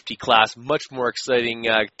 250 class? Much more exciting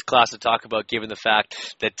class to talk about, given the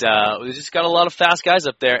fact that we just got a lot of fast guys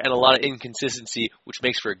up there and a lot of inconsistency, which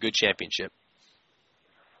makes for a good championship.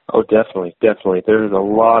 Oh, definitely. There's a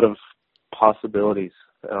lot of possibilities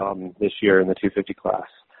this year in the 250 class.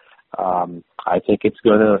 I think it's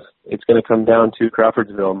gonna come down to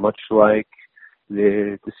Crawfordsville, much like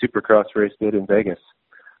the Supercross race did in Vegas.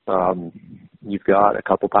 You've got a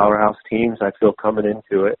couple powerhouse teams, I feel, coming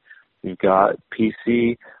into it. You've got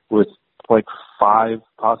PC with like 4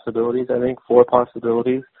 possibilities.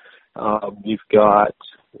 You've got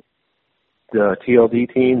the TLD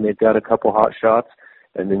team. They've got a couple hot shots.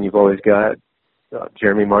 And then you've always got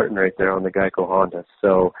Jeremy Martin right there on the Geico Honda.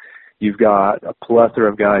 So you've got a plethora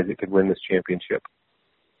of guys that could win this championship.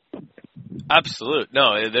 Absolute.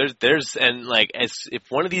 No, there's and like if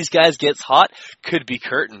one of these guys gets hot, could be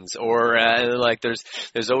curtains or like there's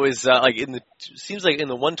always like seems like in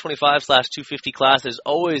the 125/250 class there's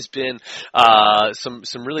always been some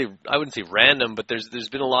really, I wouldn't say random, but there's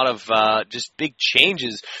been a lot of just big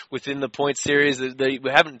changes within the point series. We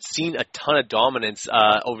haven't seen a ton of dominance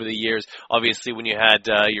over the years. Obviously, when you had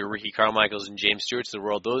your Ricky Carmichaels and James Stewarts of the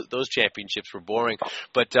world, those championships were boring,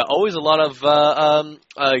 but always a lot of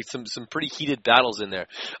some pretty heated battles in there.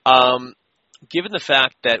 Given the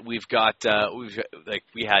fact that we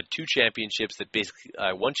had two championships that basically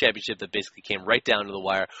one championship that basically came right down to the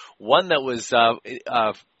wire, one that was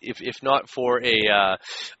if not for a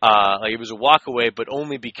like it was a walk away, but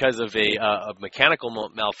only because of a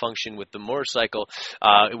mechanical malfunction with the motorcycle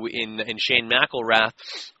in Shane McElrath.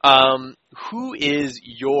 Who is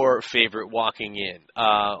your favorite walking in?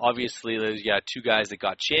 Obviously, there's two guys that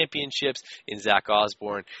got championships in Zach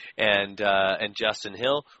Osborne and Justin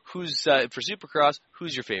Hill. Who's for Supercross?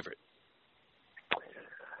 Who's your favorite?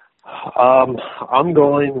 I'm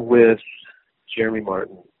going with Jeremy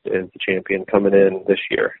Martin as the champion coming in this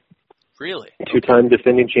year. Really? Two-time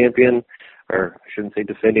defending champion, or I shouldn't say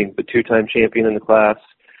defending, but two-time champion in the class.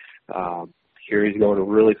 Here he's going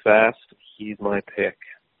really fast. He's my pick.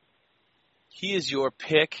 He is your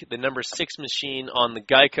pick, the number 6 machine on the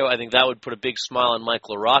Geico. I think that would put a big smile on Mike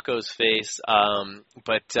LaRocco's face.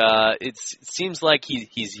 But it seems like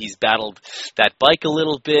he's battled that bike a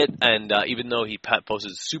little bit, and even though he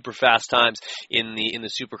posted super fast times in the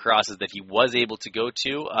Supercrosses that he was able to go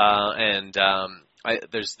to,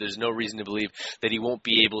 there's no reason to believe that he won't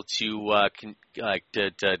be able to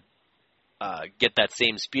get that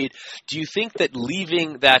same speed. Do you think that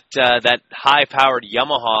leaving that high-powered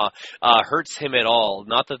Yamaha hurts him at all?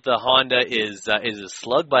 Not that the Honda is a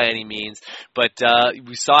slug by any means, but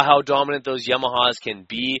we saw how dominant those Yamahas can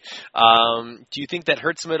be. Do you think that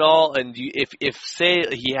hurts him at all? And if say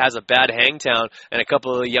he has a bad hangtown and a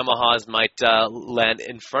couple of the Yamahas might land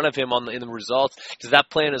in front of him in the results, does that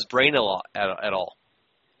play in his brain a lot at all?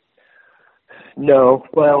 No.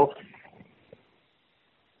 Well,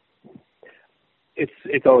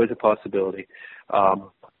 it's always a possibility. I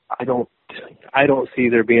don't see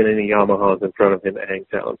there being any Yamahas in front of him at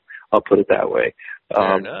Hangtown. I'll put it that way.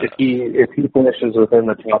 If he finishes within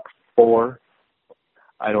the top 4,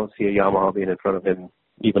 I don't see a Yamaha being in front of him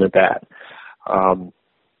even at that.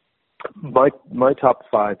 My top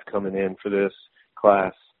 5 coming in for this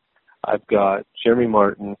class, I've got Jeremy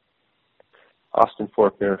Martin, Austin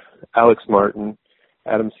Forkner, Alex Martin,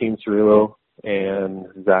 Adam Cianciarulo, and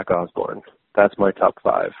Zach Osborne. That's my top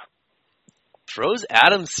 5. Throws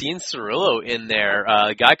Adam Cianciarulo in there.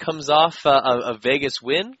 The guy comes off a Vegas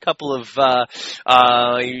win, couple of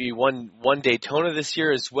he won one Daytona this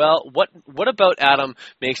year as well. What about Adam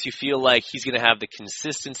makes you feel like he's going to have the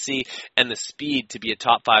consistency and the speed to be a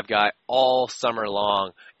top 5 guy all summer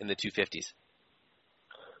long in the 250s?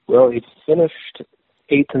 Well, he finished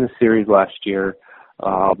 8th in the series last year.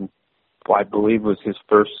 I believe was his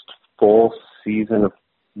first full season of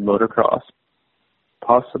motocross,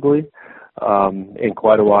 possibly, in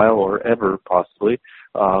quite a while, or ever, possibly.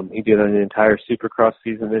 He did an entire Supercross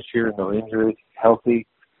season this year, no injuries, healthy,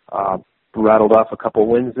 rattled off a couple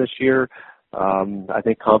wins this year. I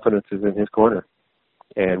think confidence is in his corner,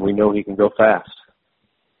 and we know he can go fast.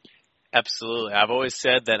 Absolutely. I've always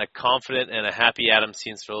said that a confident and a happy Adam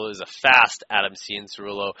Cianciarulo is a fast Adam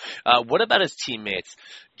Cianciarulo. What about his teammates?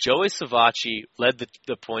 Joey Savacci led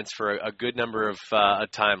the points for a good number of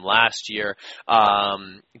time last year.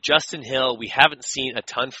 Justin Hill, we haven't seen a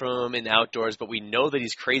ton from him in outdoors, but we know that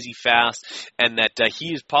he's crazy fast and that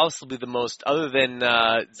he is possibly the most, other than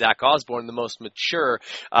Zach Osborne, the most mature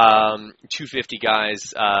 250 guy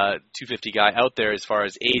out there as far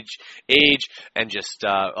as age and just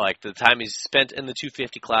like the time he's spent in the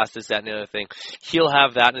 250 class, this, that, and the other thing. He'll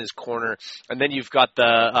have that in his corner. And then you've got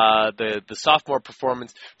the sophomore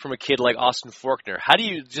performance from a kid like Austin Forkner. How do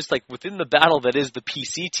you, just like within the battle that is the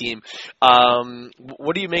PC team,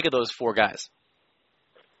 what do you make of those 4 guys?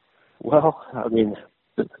 Well, I mean,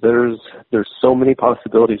 there's so many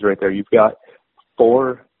possibilities right there. You've got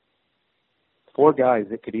four guys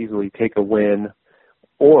that could easily take a win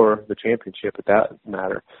or the championship at that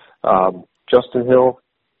matter. Justin Hill,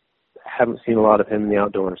 haven't seen a lot of him in the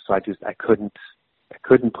outdoors, so I couldn't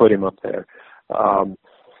put him up there.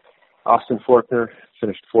 Austin Forkner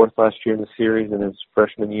finished 4th last year in the series in his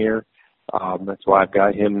freshman year. That's why I've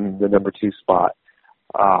got him the number 2 spot.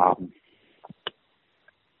 I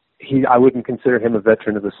wouldn't consider him a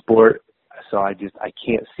veteran of the sport, so I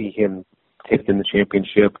can't see him taking the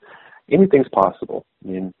championship. Anything's possible. I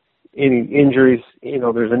mean, any injuries,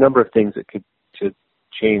 there's a number of things that could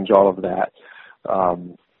change all of that.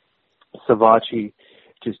 Savatgy,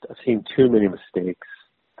 I've seen too many mistakes.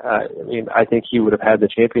 I think he would have had the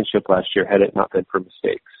championship last year had it not been for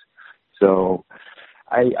mistakes. So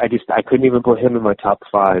I couldn't even put him in my top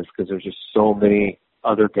 5 because there's just so many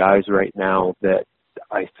other guys right now that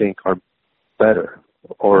I think are better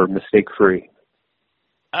or mistake-free.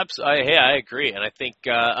 Absolutely. Hey, I agree. And I think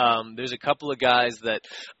there's a couple of guys that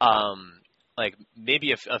like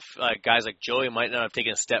maybe if guys like Joey might not have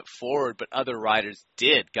taken a step forward, but other riders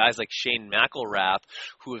did. Guys like Shane McElrath,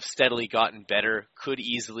 who have steadily gotten better, could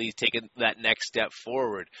easily take that next step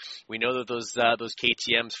forward. We know that those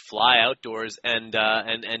KTMs fly outdoors, and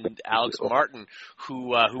Alex Martin, who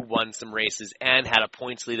won some races and had a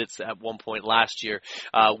points lead at one point last year,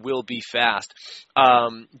 will be fast.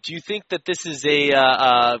 Do you think that this is a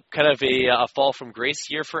kind of a fall from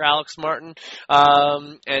grace year for Alex Martin?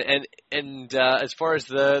 And as far as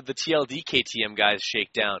the TLD KTM guys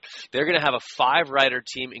shake down, they're going to have a 5-rider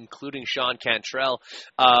team, including Sean Cantrell,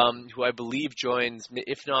 who I believe joins,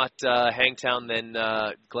 if not Hangtown, then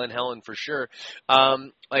Glen Helen for sure.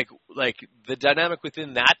 Like the dynamic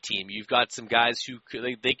within that team, you've got some guys who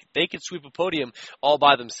they could sweep a podium all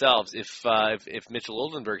by themselves if Mitchell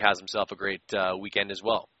Oldenburg has himself a great weekend as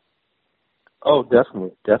well. Oh,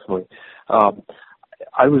 definitely.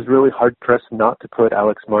 I was really hard-pressed not to put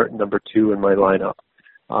Alex Martin number 2 in my lineup.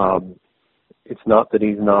 It's not that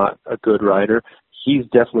he's not a good rider. He's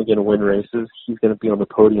definitely going to win races. He's going to be on the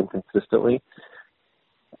podium consistently.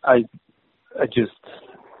 I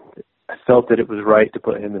felt that it was right to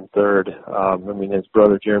put him in 3rd. His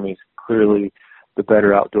brother Jeremy's clearly the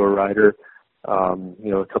better outdoor rider. A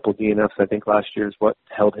couple of DNFs, I think, last year is what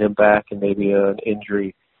held him back, and maybe an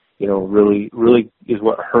injury, really is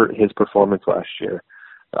what hurt his performance last year.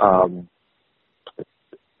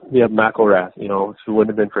 McElrath, if it wouldn't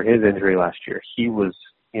have been for his injury last year, he was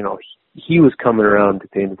coming around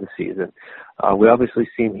at the end of the season. We obviously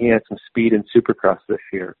seen he had some speed in Supercross this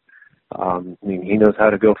year. He knows how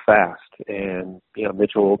to go fast, and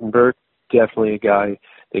Mitchell Oldenburg, definitely a guy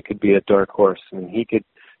that could be a dark horse. He could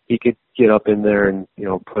get up in there and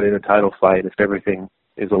put in a title fight if everything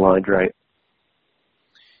is aligned right.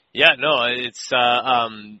 Yeah, no, it's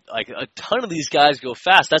like a ton of these guys go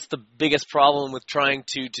fast. That's the biggest problem with trying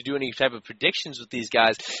to do any type of predictions with these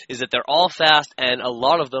guys, is that they're all fast and a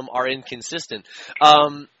lot of them are inconsistent.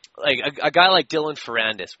 Like a guy like Dylan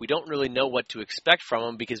Ferrandis, we don't really know what to expect from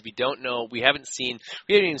him because we haven't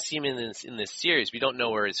even seen him in this series. We don't know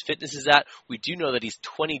where his fitness is at. We do know that he's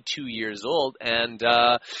 22 years old, and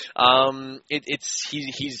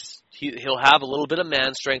he'll have a little bit of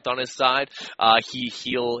man strength on his side.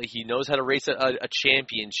 He knows how to race a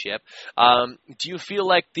championship. Do you feel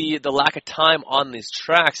like the lack of time on these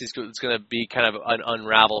tracks is going to be kind of an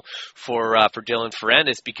unravel for Dylan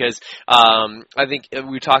Ferrandis? Because I think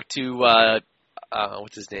we talked to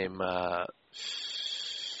what's his name.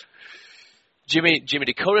 Jimmy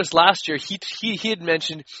Dakotas last year, he had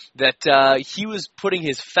mentioned that he was putting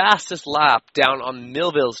his fastest lap down on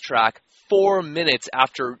Millville's track 4 minutes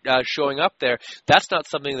after showing up there. That's not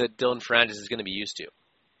something that Dylan Ferrandis is going to be used to.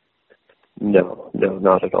 No,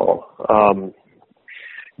 not at all.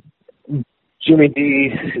 Jimmy D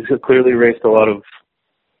has clearly raced a lot of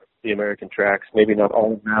the American tracks, maybe not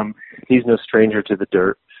all of them. He's no stranger to the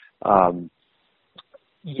dirt. I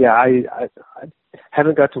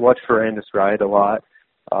haven't got to watch Ferrandis ride a lot.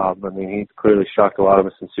 He's clearly shocked a lot of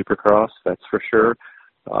us in Supercross, that's for sure.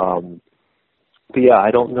 But yeah,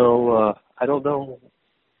 I don't know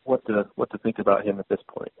what to think about him at this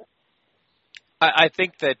point. I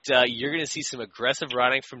think that you're going to see some aggressive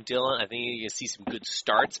riding from Dylan. I think you're going to see some good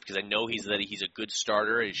starts because I know he's a good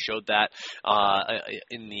starter. He showed that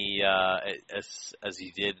in the as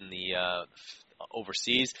he did in the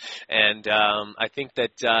overseas, and I think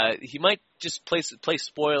that he might just play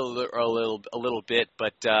spoil a little bit,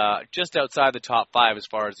 but just outside the top 5 as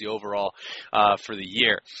far as the overall for the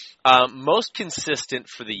year. Most consistent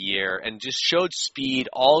for the year and just showed speed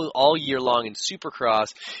all year long in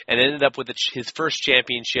Supercross and ended up with his first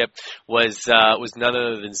championship was none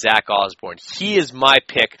other than Zach Osborne. He is my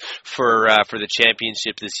pick for the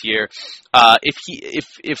championship this year.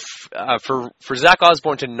 For Zach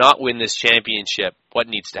Osborne to not win this championship, what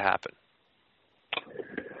needs to happen?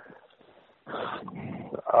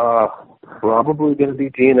 Probably going to be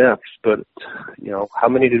DNFs, but how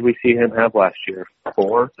many did we see him have last year?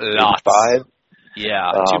 4? Lots. 5?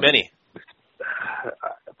 Yeah, too many.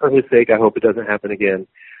 For his sake, I hope it doesn't happen again.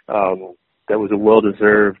 That was a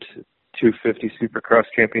well-deserved 250 Supercross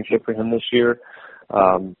championship for him this year.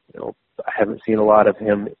 I haven't seen a lot of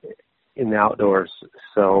him in the outdoors,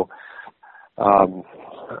 so I'm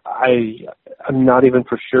not even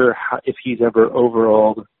for sure if he's ever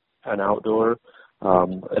overalled an outdoor,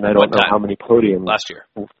 and I don't know how many podiums last year.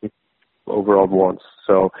 Overalled once.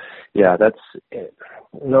 So yeah, that's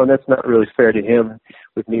not really fair to him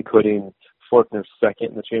with me putting Forkner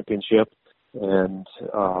second in the championship and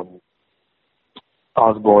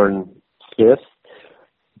Osborne fifth.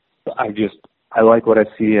 I like what I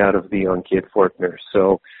see out of the young kid Forkner.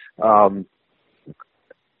 So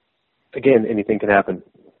again, anything can happen.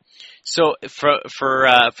 So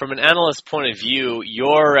from an analyst's point of view,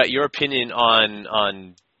 your opinion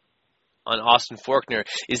on Austin Forkner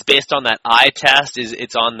is based on that eye test.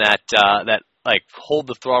 It's on that like hold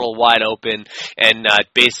the throttle wide open and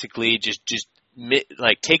basically just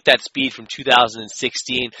like take that speed from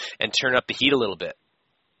 2016 and turn up the heat a little bit.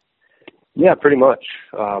 Yeah, pretty much.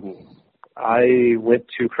 I went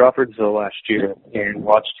to Crawfordsville last year and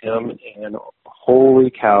watched him, and holy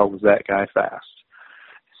cow, was that guy fast.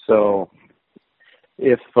 So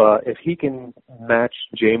if he can match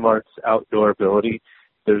J Mart's outdoor ability,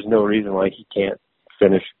 there's no reason why he can't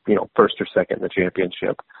finish, first or second in the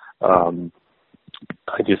championship.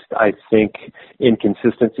 I think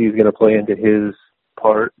inconsistency is going to play into his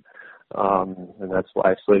part, and that's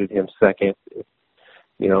why I slated him second.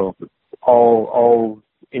 All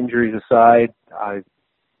injuries aside,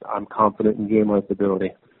 I'm confident in J Mart's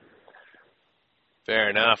Fair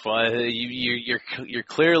enough. Well, you're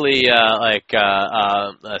clearly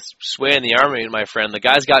swaying the army, my friend. The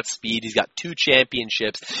guy's got speed. He's got 2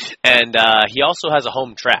 championships, and he also has a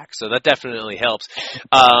home track, so that definitely helps.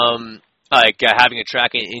 Having a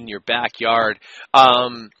track in your backyard.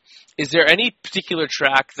 Is there any particular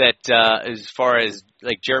track that, as far as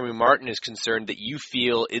like Jeremy Martin is concerned, that you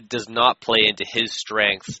feel it does not play into his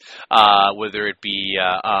strengths, whether it be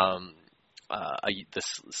the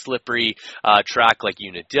slippery track like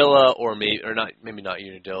Unadilla, or maybe not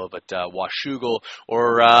Unadilla, but Washougal,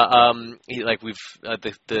 or the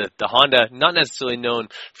Honda, not necessarily known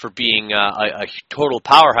for being a total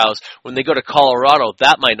powerhouse. When they go to Colorado,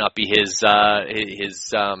 that might not be his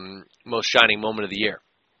most shining moment of the year.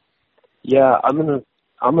 Yeah, I'm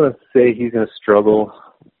gonna say he's gonna struggle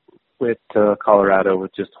with Colorado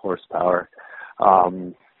with just horsepower.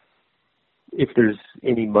 If there's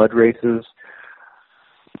any mud races,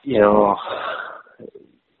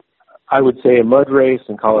 I would say a mud race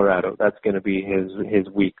in Colorado. That's going to be his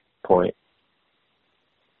weak point.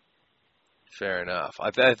 Fair enough.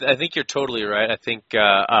 I think you're totally right. I think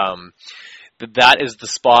that is the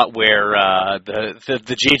spot where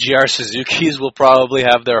the JGR Suzukis will probably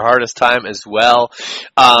have their hardest time as well.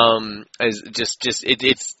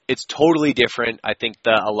 It's totally different. I think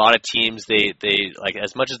a lot of teams they like,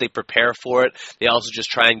 as much as they prepare for it, they also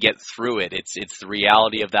just try and get through it. It's the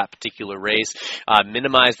reality of that particular race.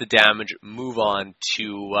 Minimize the damage, move on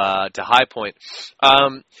to High Point.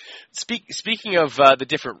 Speaking of the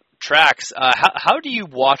different tracks, how do you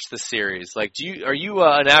watch the series? Like, are you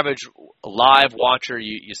an average live watcher?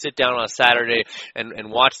 You sit down on a Saturday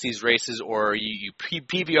and watch these races, or are you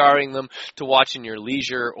PVRing them to watch in your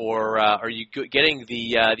leisure, or are you getting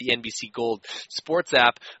the NBC Gold Sports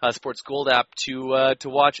app, Sports Gold app, to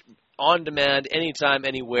watch on demand, anytime,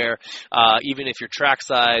 anywhere, even if you're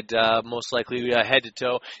trackside, most likely head to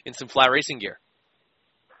toe in some flat racing gear?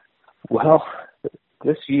 Well,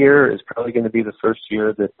 this year is probably going to be the first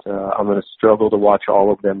year that I'm going to struggle to watch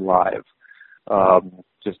all of them live.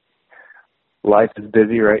 Just life is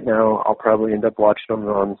busy right now. I'll probably end up watching them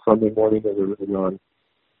on Sunday morning as they're really on.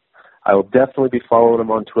 I will definitely be following them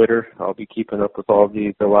on Twitter. I'll be keeping up with all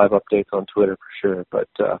the live updates on Twitter for sure. But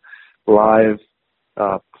live,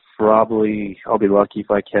 probably I'll be lucky if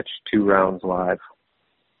I catch 2 rounds live.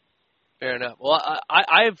 Fair enough. Well,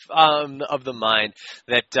 I've of the mind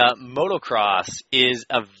that motocross is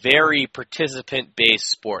a very participant-based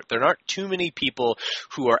sport. There aren't too many people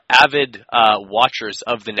who are avid watchers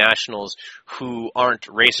of the Nationals who aren't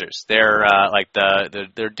racers. They're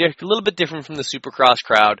they're a little bit different from the Supercross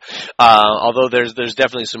crowd, although there's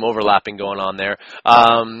definitely some overlapping going on there.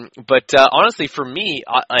 But honestly, for me,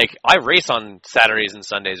 I race on Saturdays and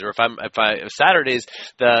Sundays, or if Saturdays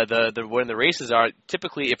when the races are,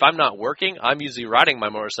 typically if I'm not working, I'm usually riding my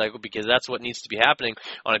motorcycle, because that's what needs to be happening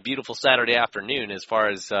on a beautiful Saturday afternoon, as far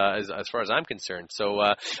as I'm concerned. So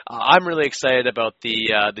I'm really excited about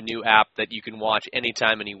the new app that you can watch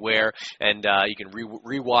anytime, anywhere, and you can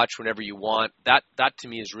rewatch whenever you want. That to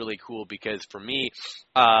me is really cool, because for me,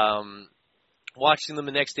 watching them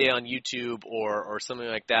the next day on YouTube or something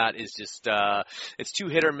like that is just it's too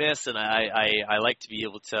hit or miss, and I like to be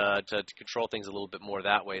able to control things a little bit more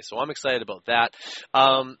that way. So I'm excited about that.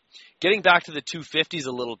 Getting back to the 250s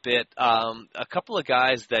a little bit, a couple of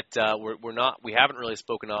guys that we haven't really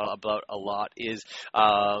spoken about a lot is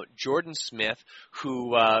Jordan Smith,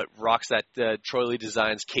 who rocks that Troy Lee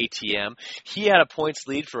Designs KTM. He had a points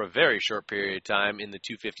lead for a very short period of time in the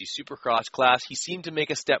 250 Supercross class. He seemed to make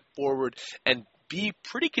a step forward and be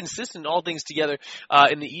pretty consistent, all things together,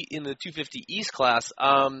 in the 250 East class.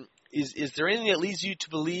 Is there anything that leads you to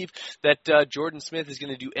believe that Jordan Smith is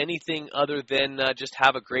going to do anything other than just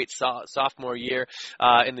have a great sophomore year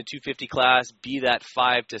in the 250 class, be that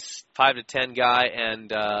 5 to 10 guy,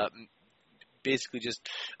 and basically just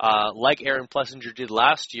like Aaron Plessinger did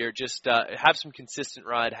last year, just have some consistent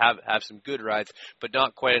ride, have some good rides, but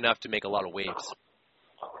not quite enough to make a lot of waves?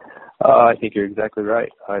 I think you're exactly right.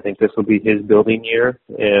 I think this will be his building year,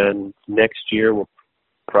 and next year will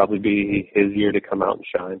probably be his year to come out and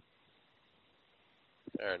shine.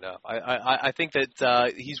 Fair enough. I think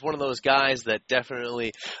that he's one of those guys that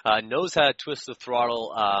definitely knows how to twist the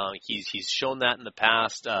throttle. He's shown that in the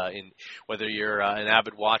past. In whether you're an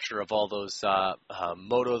avid watcher of all those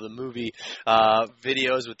Moto the movie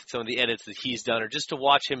videos with some of the edits that he's done, or just to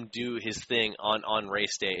watch him do his thing on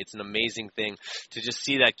race day, it's an amazing thing to just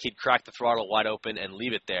see that kid crack the throttle wide open and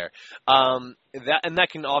leave it there. That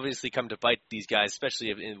can obviously come to bite these guys,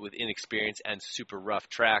 especially with inexperience and super rough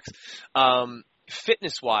tracks.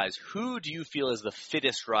 Fitness-wise, who do you feel is the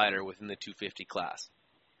fittest rider within the 250 class?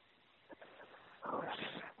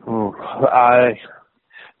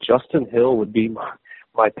 Justin Hill would be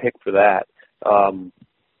my pick for that.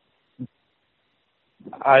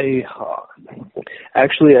 I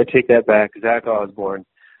take that back. Zach Osborne,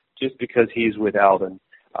 just because he's with Alden,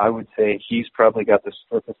 I would say he's probably got the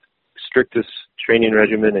strictest training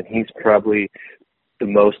regimen, and he's probably the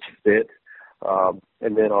most fit.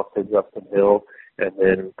 And then I'll say Justin Hill, and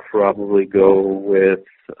then probably go with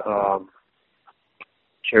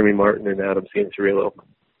Jeremy Martin and Adam Cianciarillo.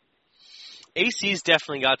 AC's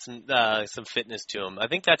definitely got some fitness to him. I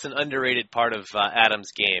think that's an underrated part of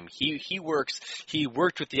Adam's game. He worked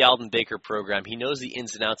with the Alden Baker program. He knows the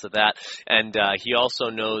ins and outs of that, and he also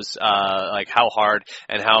knows like how hard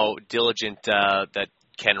and how diligent that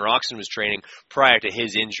Ken Roxon was training prior to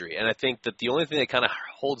his injury. And I think that the only thing that kind of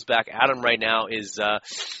holds back Adam right now is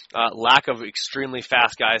lack of extremely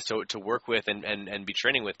fast guys to work with and be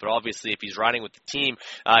training with. But obviously, if he's riding with the team,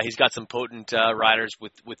 he's got some potent riders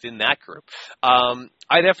within that group.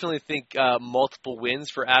 I definitely think multiple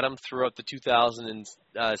wins for Adam throughout the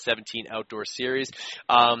 2017 Outdoor Series.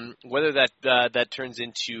 Whether that turns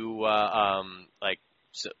into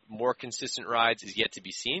so more consistent rides is yet to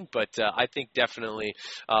be seen, but I think definitely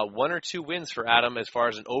 1 or 2 wins for Adam as far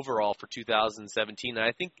as an overall for 2017. And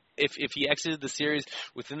I think if he exited the series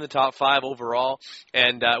within the top 5 overall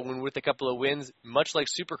and with a couple of wins, much like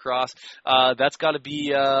Supercross, that's got to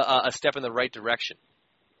be a step in the right direction.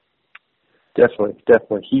 Definitely.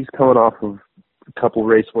 He's coming off of a couple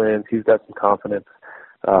race wins. He's got some confidence.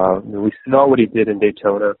 We saw what he did in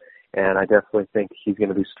Daytona, and I definitely think he's going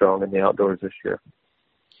to be strong in the outdoors this year.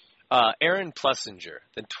 Aaron Plessinger,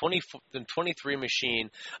 the 23 machine,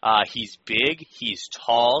 he's big, he's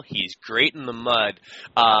tall, he's great in the mud.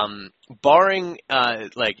 Barring,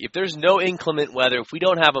 if there's no inclement weather, if we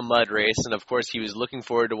don't have a mud race, and of course he was looking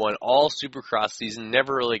forward to one all Supercross season,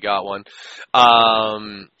 never really got one.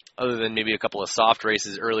 Other than maybe a couple of soft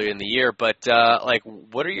races earlier in the year. But,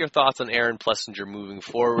 what are your thoughts on Aaron Plessinger moving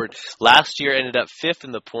forward? Last year ended up 5th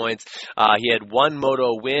in the points. He had 1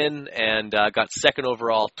 moto win and got 2nd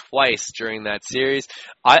overall twice during that series.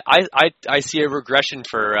 I see a regression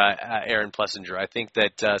for Aaron Plessinger. I think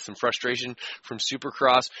that some frustration from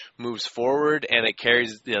Supercross moves forward, and it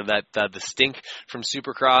carries the stink from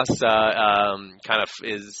Supercross kind of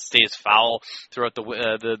stays foul throughout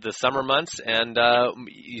the summer months, and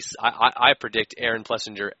I predict Aaron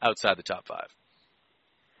Plessinger outside the top 5.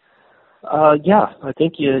 I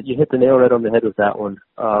think you hit the nail right on the head with that one.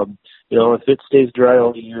 If it stays dry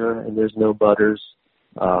all year and there's no butters,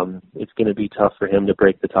 it's going to be tough for him to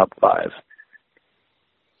break the top 5.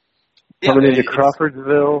 Coming into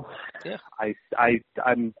Crawfordsville,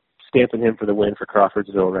 I'm stamping him for the win for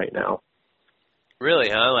Crawfordsville right now. Really,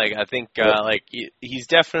 huh? Like, I think, he's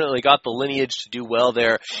definitely got the lineage to do well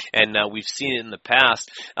there, and we've seen it in the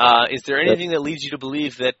past. Is there anything that leads you to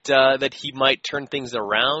believe that he might turn things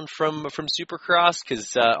around from Supercross?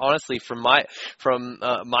 Because honestly, from my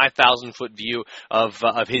 1,000-foot view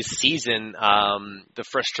of his season, the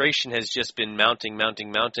frustration has just been mounting,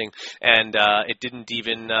 and it didn't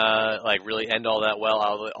even really end all that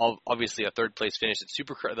well. Obviously, a third place finish at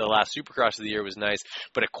Supercross, the last Supercross of the year, was nice,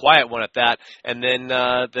 but a quiet one at that. And then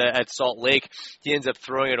at Salt Lake, he ends up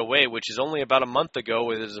throwing it away, which is only about a month ago.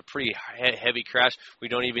 Where there's a pretty heavy crash. We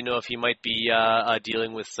don't even know if he might be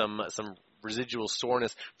dealing with some residual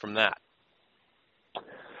soreness from that.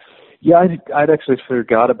 Yeah, I'd actually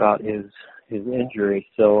forgot about his injury,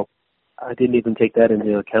 so I didn't even take that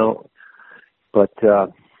into account. But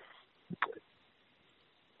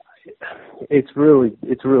it's really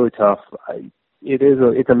tough.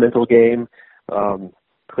 It's a mental game.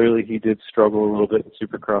 Clearly, he did struggle a little bit in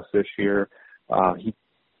Supercross this year. He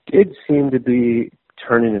did seem to be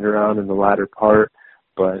turning it around in the latter part,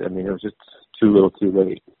 but I mean, it was just too little, too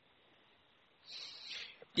late.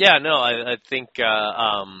 Yeah, no, I think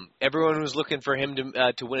everyone was looking for him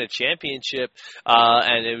to win a championship,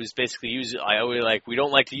 and it was basically we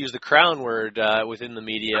don't like to use the crown word within the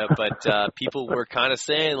media, but people were kind of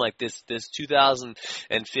saying like this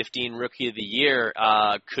 2015 Rookie of the Year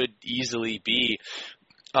could easily be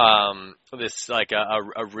this like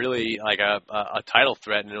a really like a title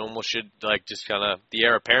threat, and it almost should like just kind of the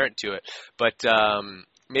heir apparent to it, but.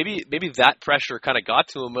 Maybe that pressure kind of got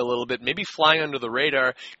to him a little bit. Maybe flying under the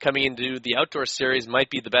radar coming into the outdoor series might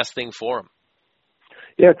be the best thing for him.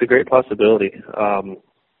 Yeah, it's a great possibility.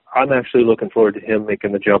 I'm actually looking forward to him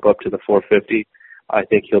making the jump up to the 450. I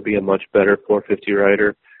think he'll be a much better 450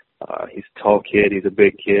 rider. He's a tall kid. He's a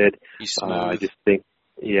big kid. He's smooth. I think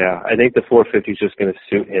the 450 is just going to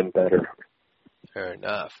suit him better. Fair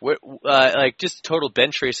enough. Just total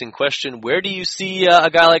bench racing question. Where do you see a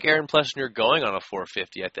guy like Aaron Plessinger going on a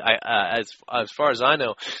 450? As far as I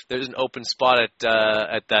know, there's an open spot at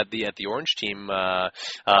the Orange team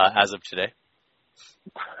as of today.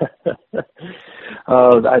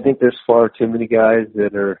 I think there's far too many guys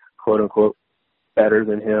that are quote unquote better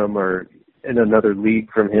than him or in another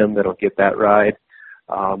league from him that'll get that ride.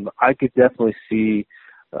 I could definitely see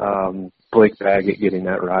Blake Baggett getting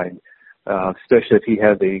that ride. Especially if he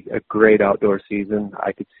has a great outdoor season,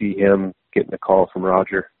 I could see him getting a call from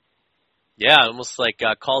Roger. Yeah, almost like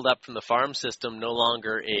called up from the farm system, no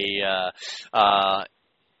longer a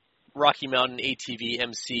Rocky Mountain ATV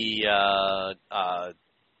MC,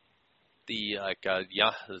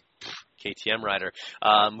 KTM rider,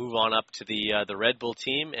 move on up to the Red Bull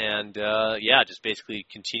team, and just basically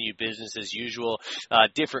continue business as usual.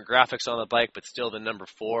 Different graphics on the bike, but still the number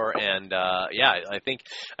 4. And I think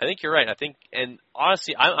you're right. I think, and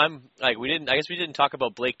honestly, I'm like we didn't talk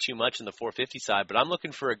about Blake too much in the 450 side, but I'm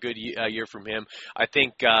looking for a good year from him. I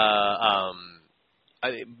think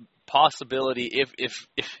possibility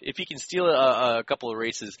if he can steal a couple of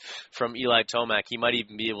races from Eli Tomac, he might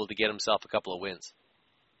even be able to get himself a couple of wins.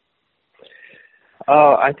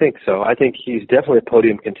 I think so. I think he's definitely a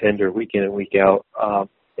podium contender week in and week out.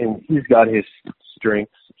 And he's got his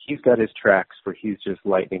strengths. He's got his tracks where he's just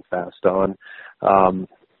lightning fast on. I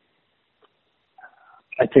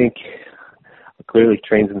think clearly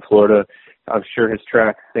trains in Florida. I'm sure his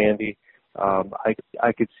track's sandy. I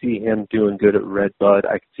could see him doing good at Red Bud.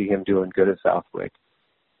 I could see him doing good at Southwick.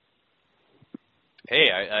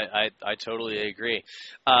 Hey, I totally agree.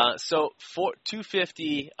 So for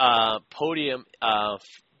 250 podium,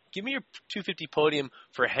 give me your 250 podium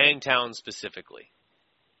for Hangtown specifically.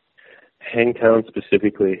 Hangtown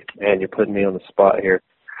specifically, man, you're putting me on the spot here.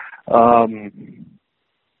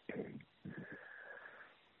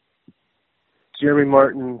 Jeremy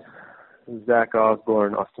Martin, Zach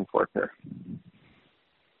Osborne, Austin Forkner.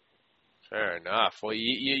 Fair enough. Well,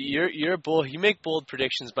 you're bold. You make bold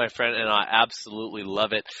predictions, my friend, and I absolutely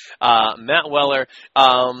love it. Matt Weller,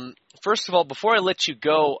 first of all, before I let you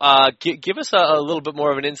go, give us a little bit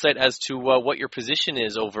more of an insight as to what your position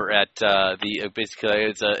is over at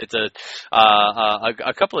basically it's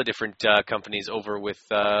a couple of different companies over with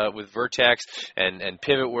Vertex and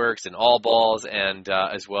PivotWorks and All Balls and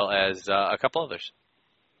as well as a couple others.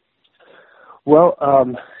 Well,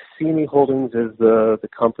 CME Holdings is the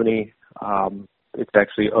company. It's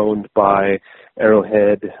actually owned by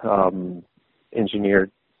Arrowhead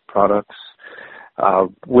Engineered Products.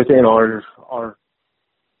 Within our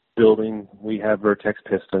building, we have Vertex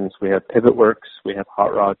Pistons, we have PivotWorks, we have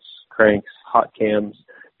Hot Rods, Cranks, Hot Cams,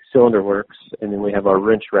 Cylinder Works, and then we have our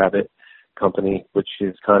Wrench Rabbit company, which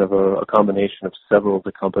is kind of a combination of several of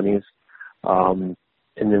the companies. And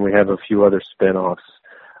then we have a few other spin-offs.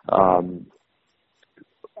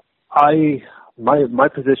 My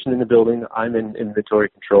position in the building, I'm in inventory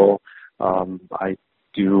control. I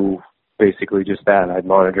do basically just that. I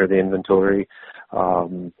monitor the inventory.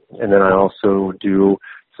 And then I also do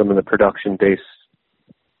some of the production-based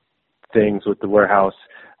things with the warehouse,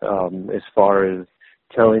 as far as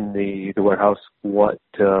telling the warehouse what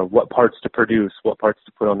parts to produce, what parts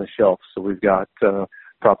to put on the shelf. So we've got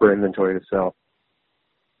proper inventory to sell.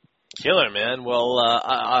 Killer, man. Well,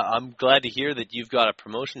 I'm glad to hear that you've got a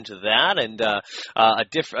promotion to that and a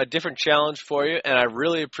different challenge for you. And I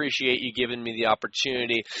really appreciate you giving me the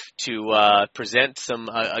opportunity to present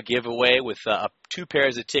a giveaway with 2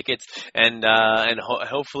 pairs of tickets, and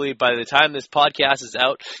hopefully by the time this podcast is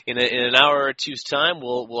out in an hour or two's time,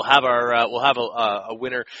 we'll have a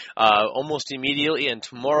winner almost immediately, and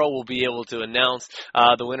tomorrow we'll be able to announce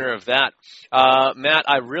the winner of that. Matt,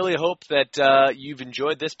 I really hope that you've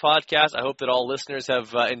enjoyed this podcast. I hope that all listeners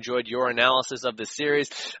have enjoyed your analysis of this series,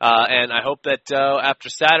 and I hope that after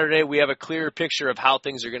Saturday we have a clearer picture of how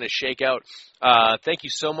things are going to shake out. Thank you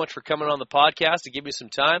so much for coming on the podcast to give me some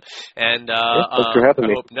time, and thanks for having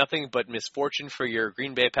me. I hope nothing but misfortune for your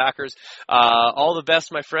Green Bay Packers. All the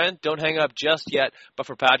best, my friend. Don't hang up just yet, but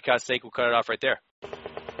for podcast's sake, we'll cut it off right there.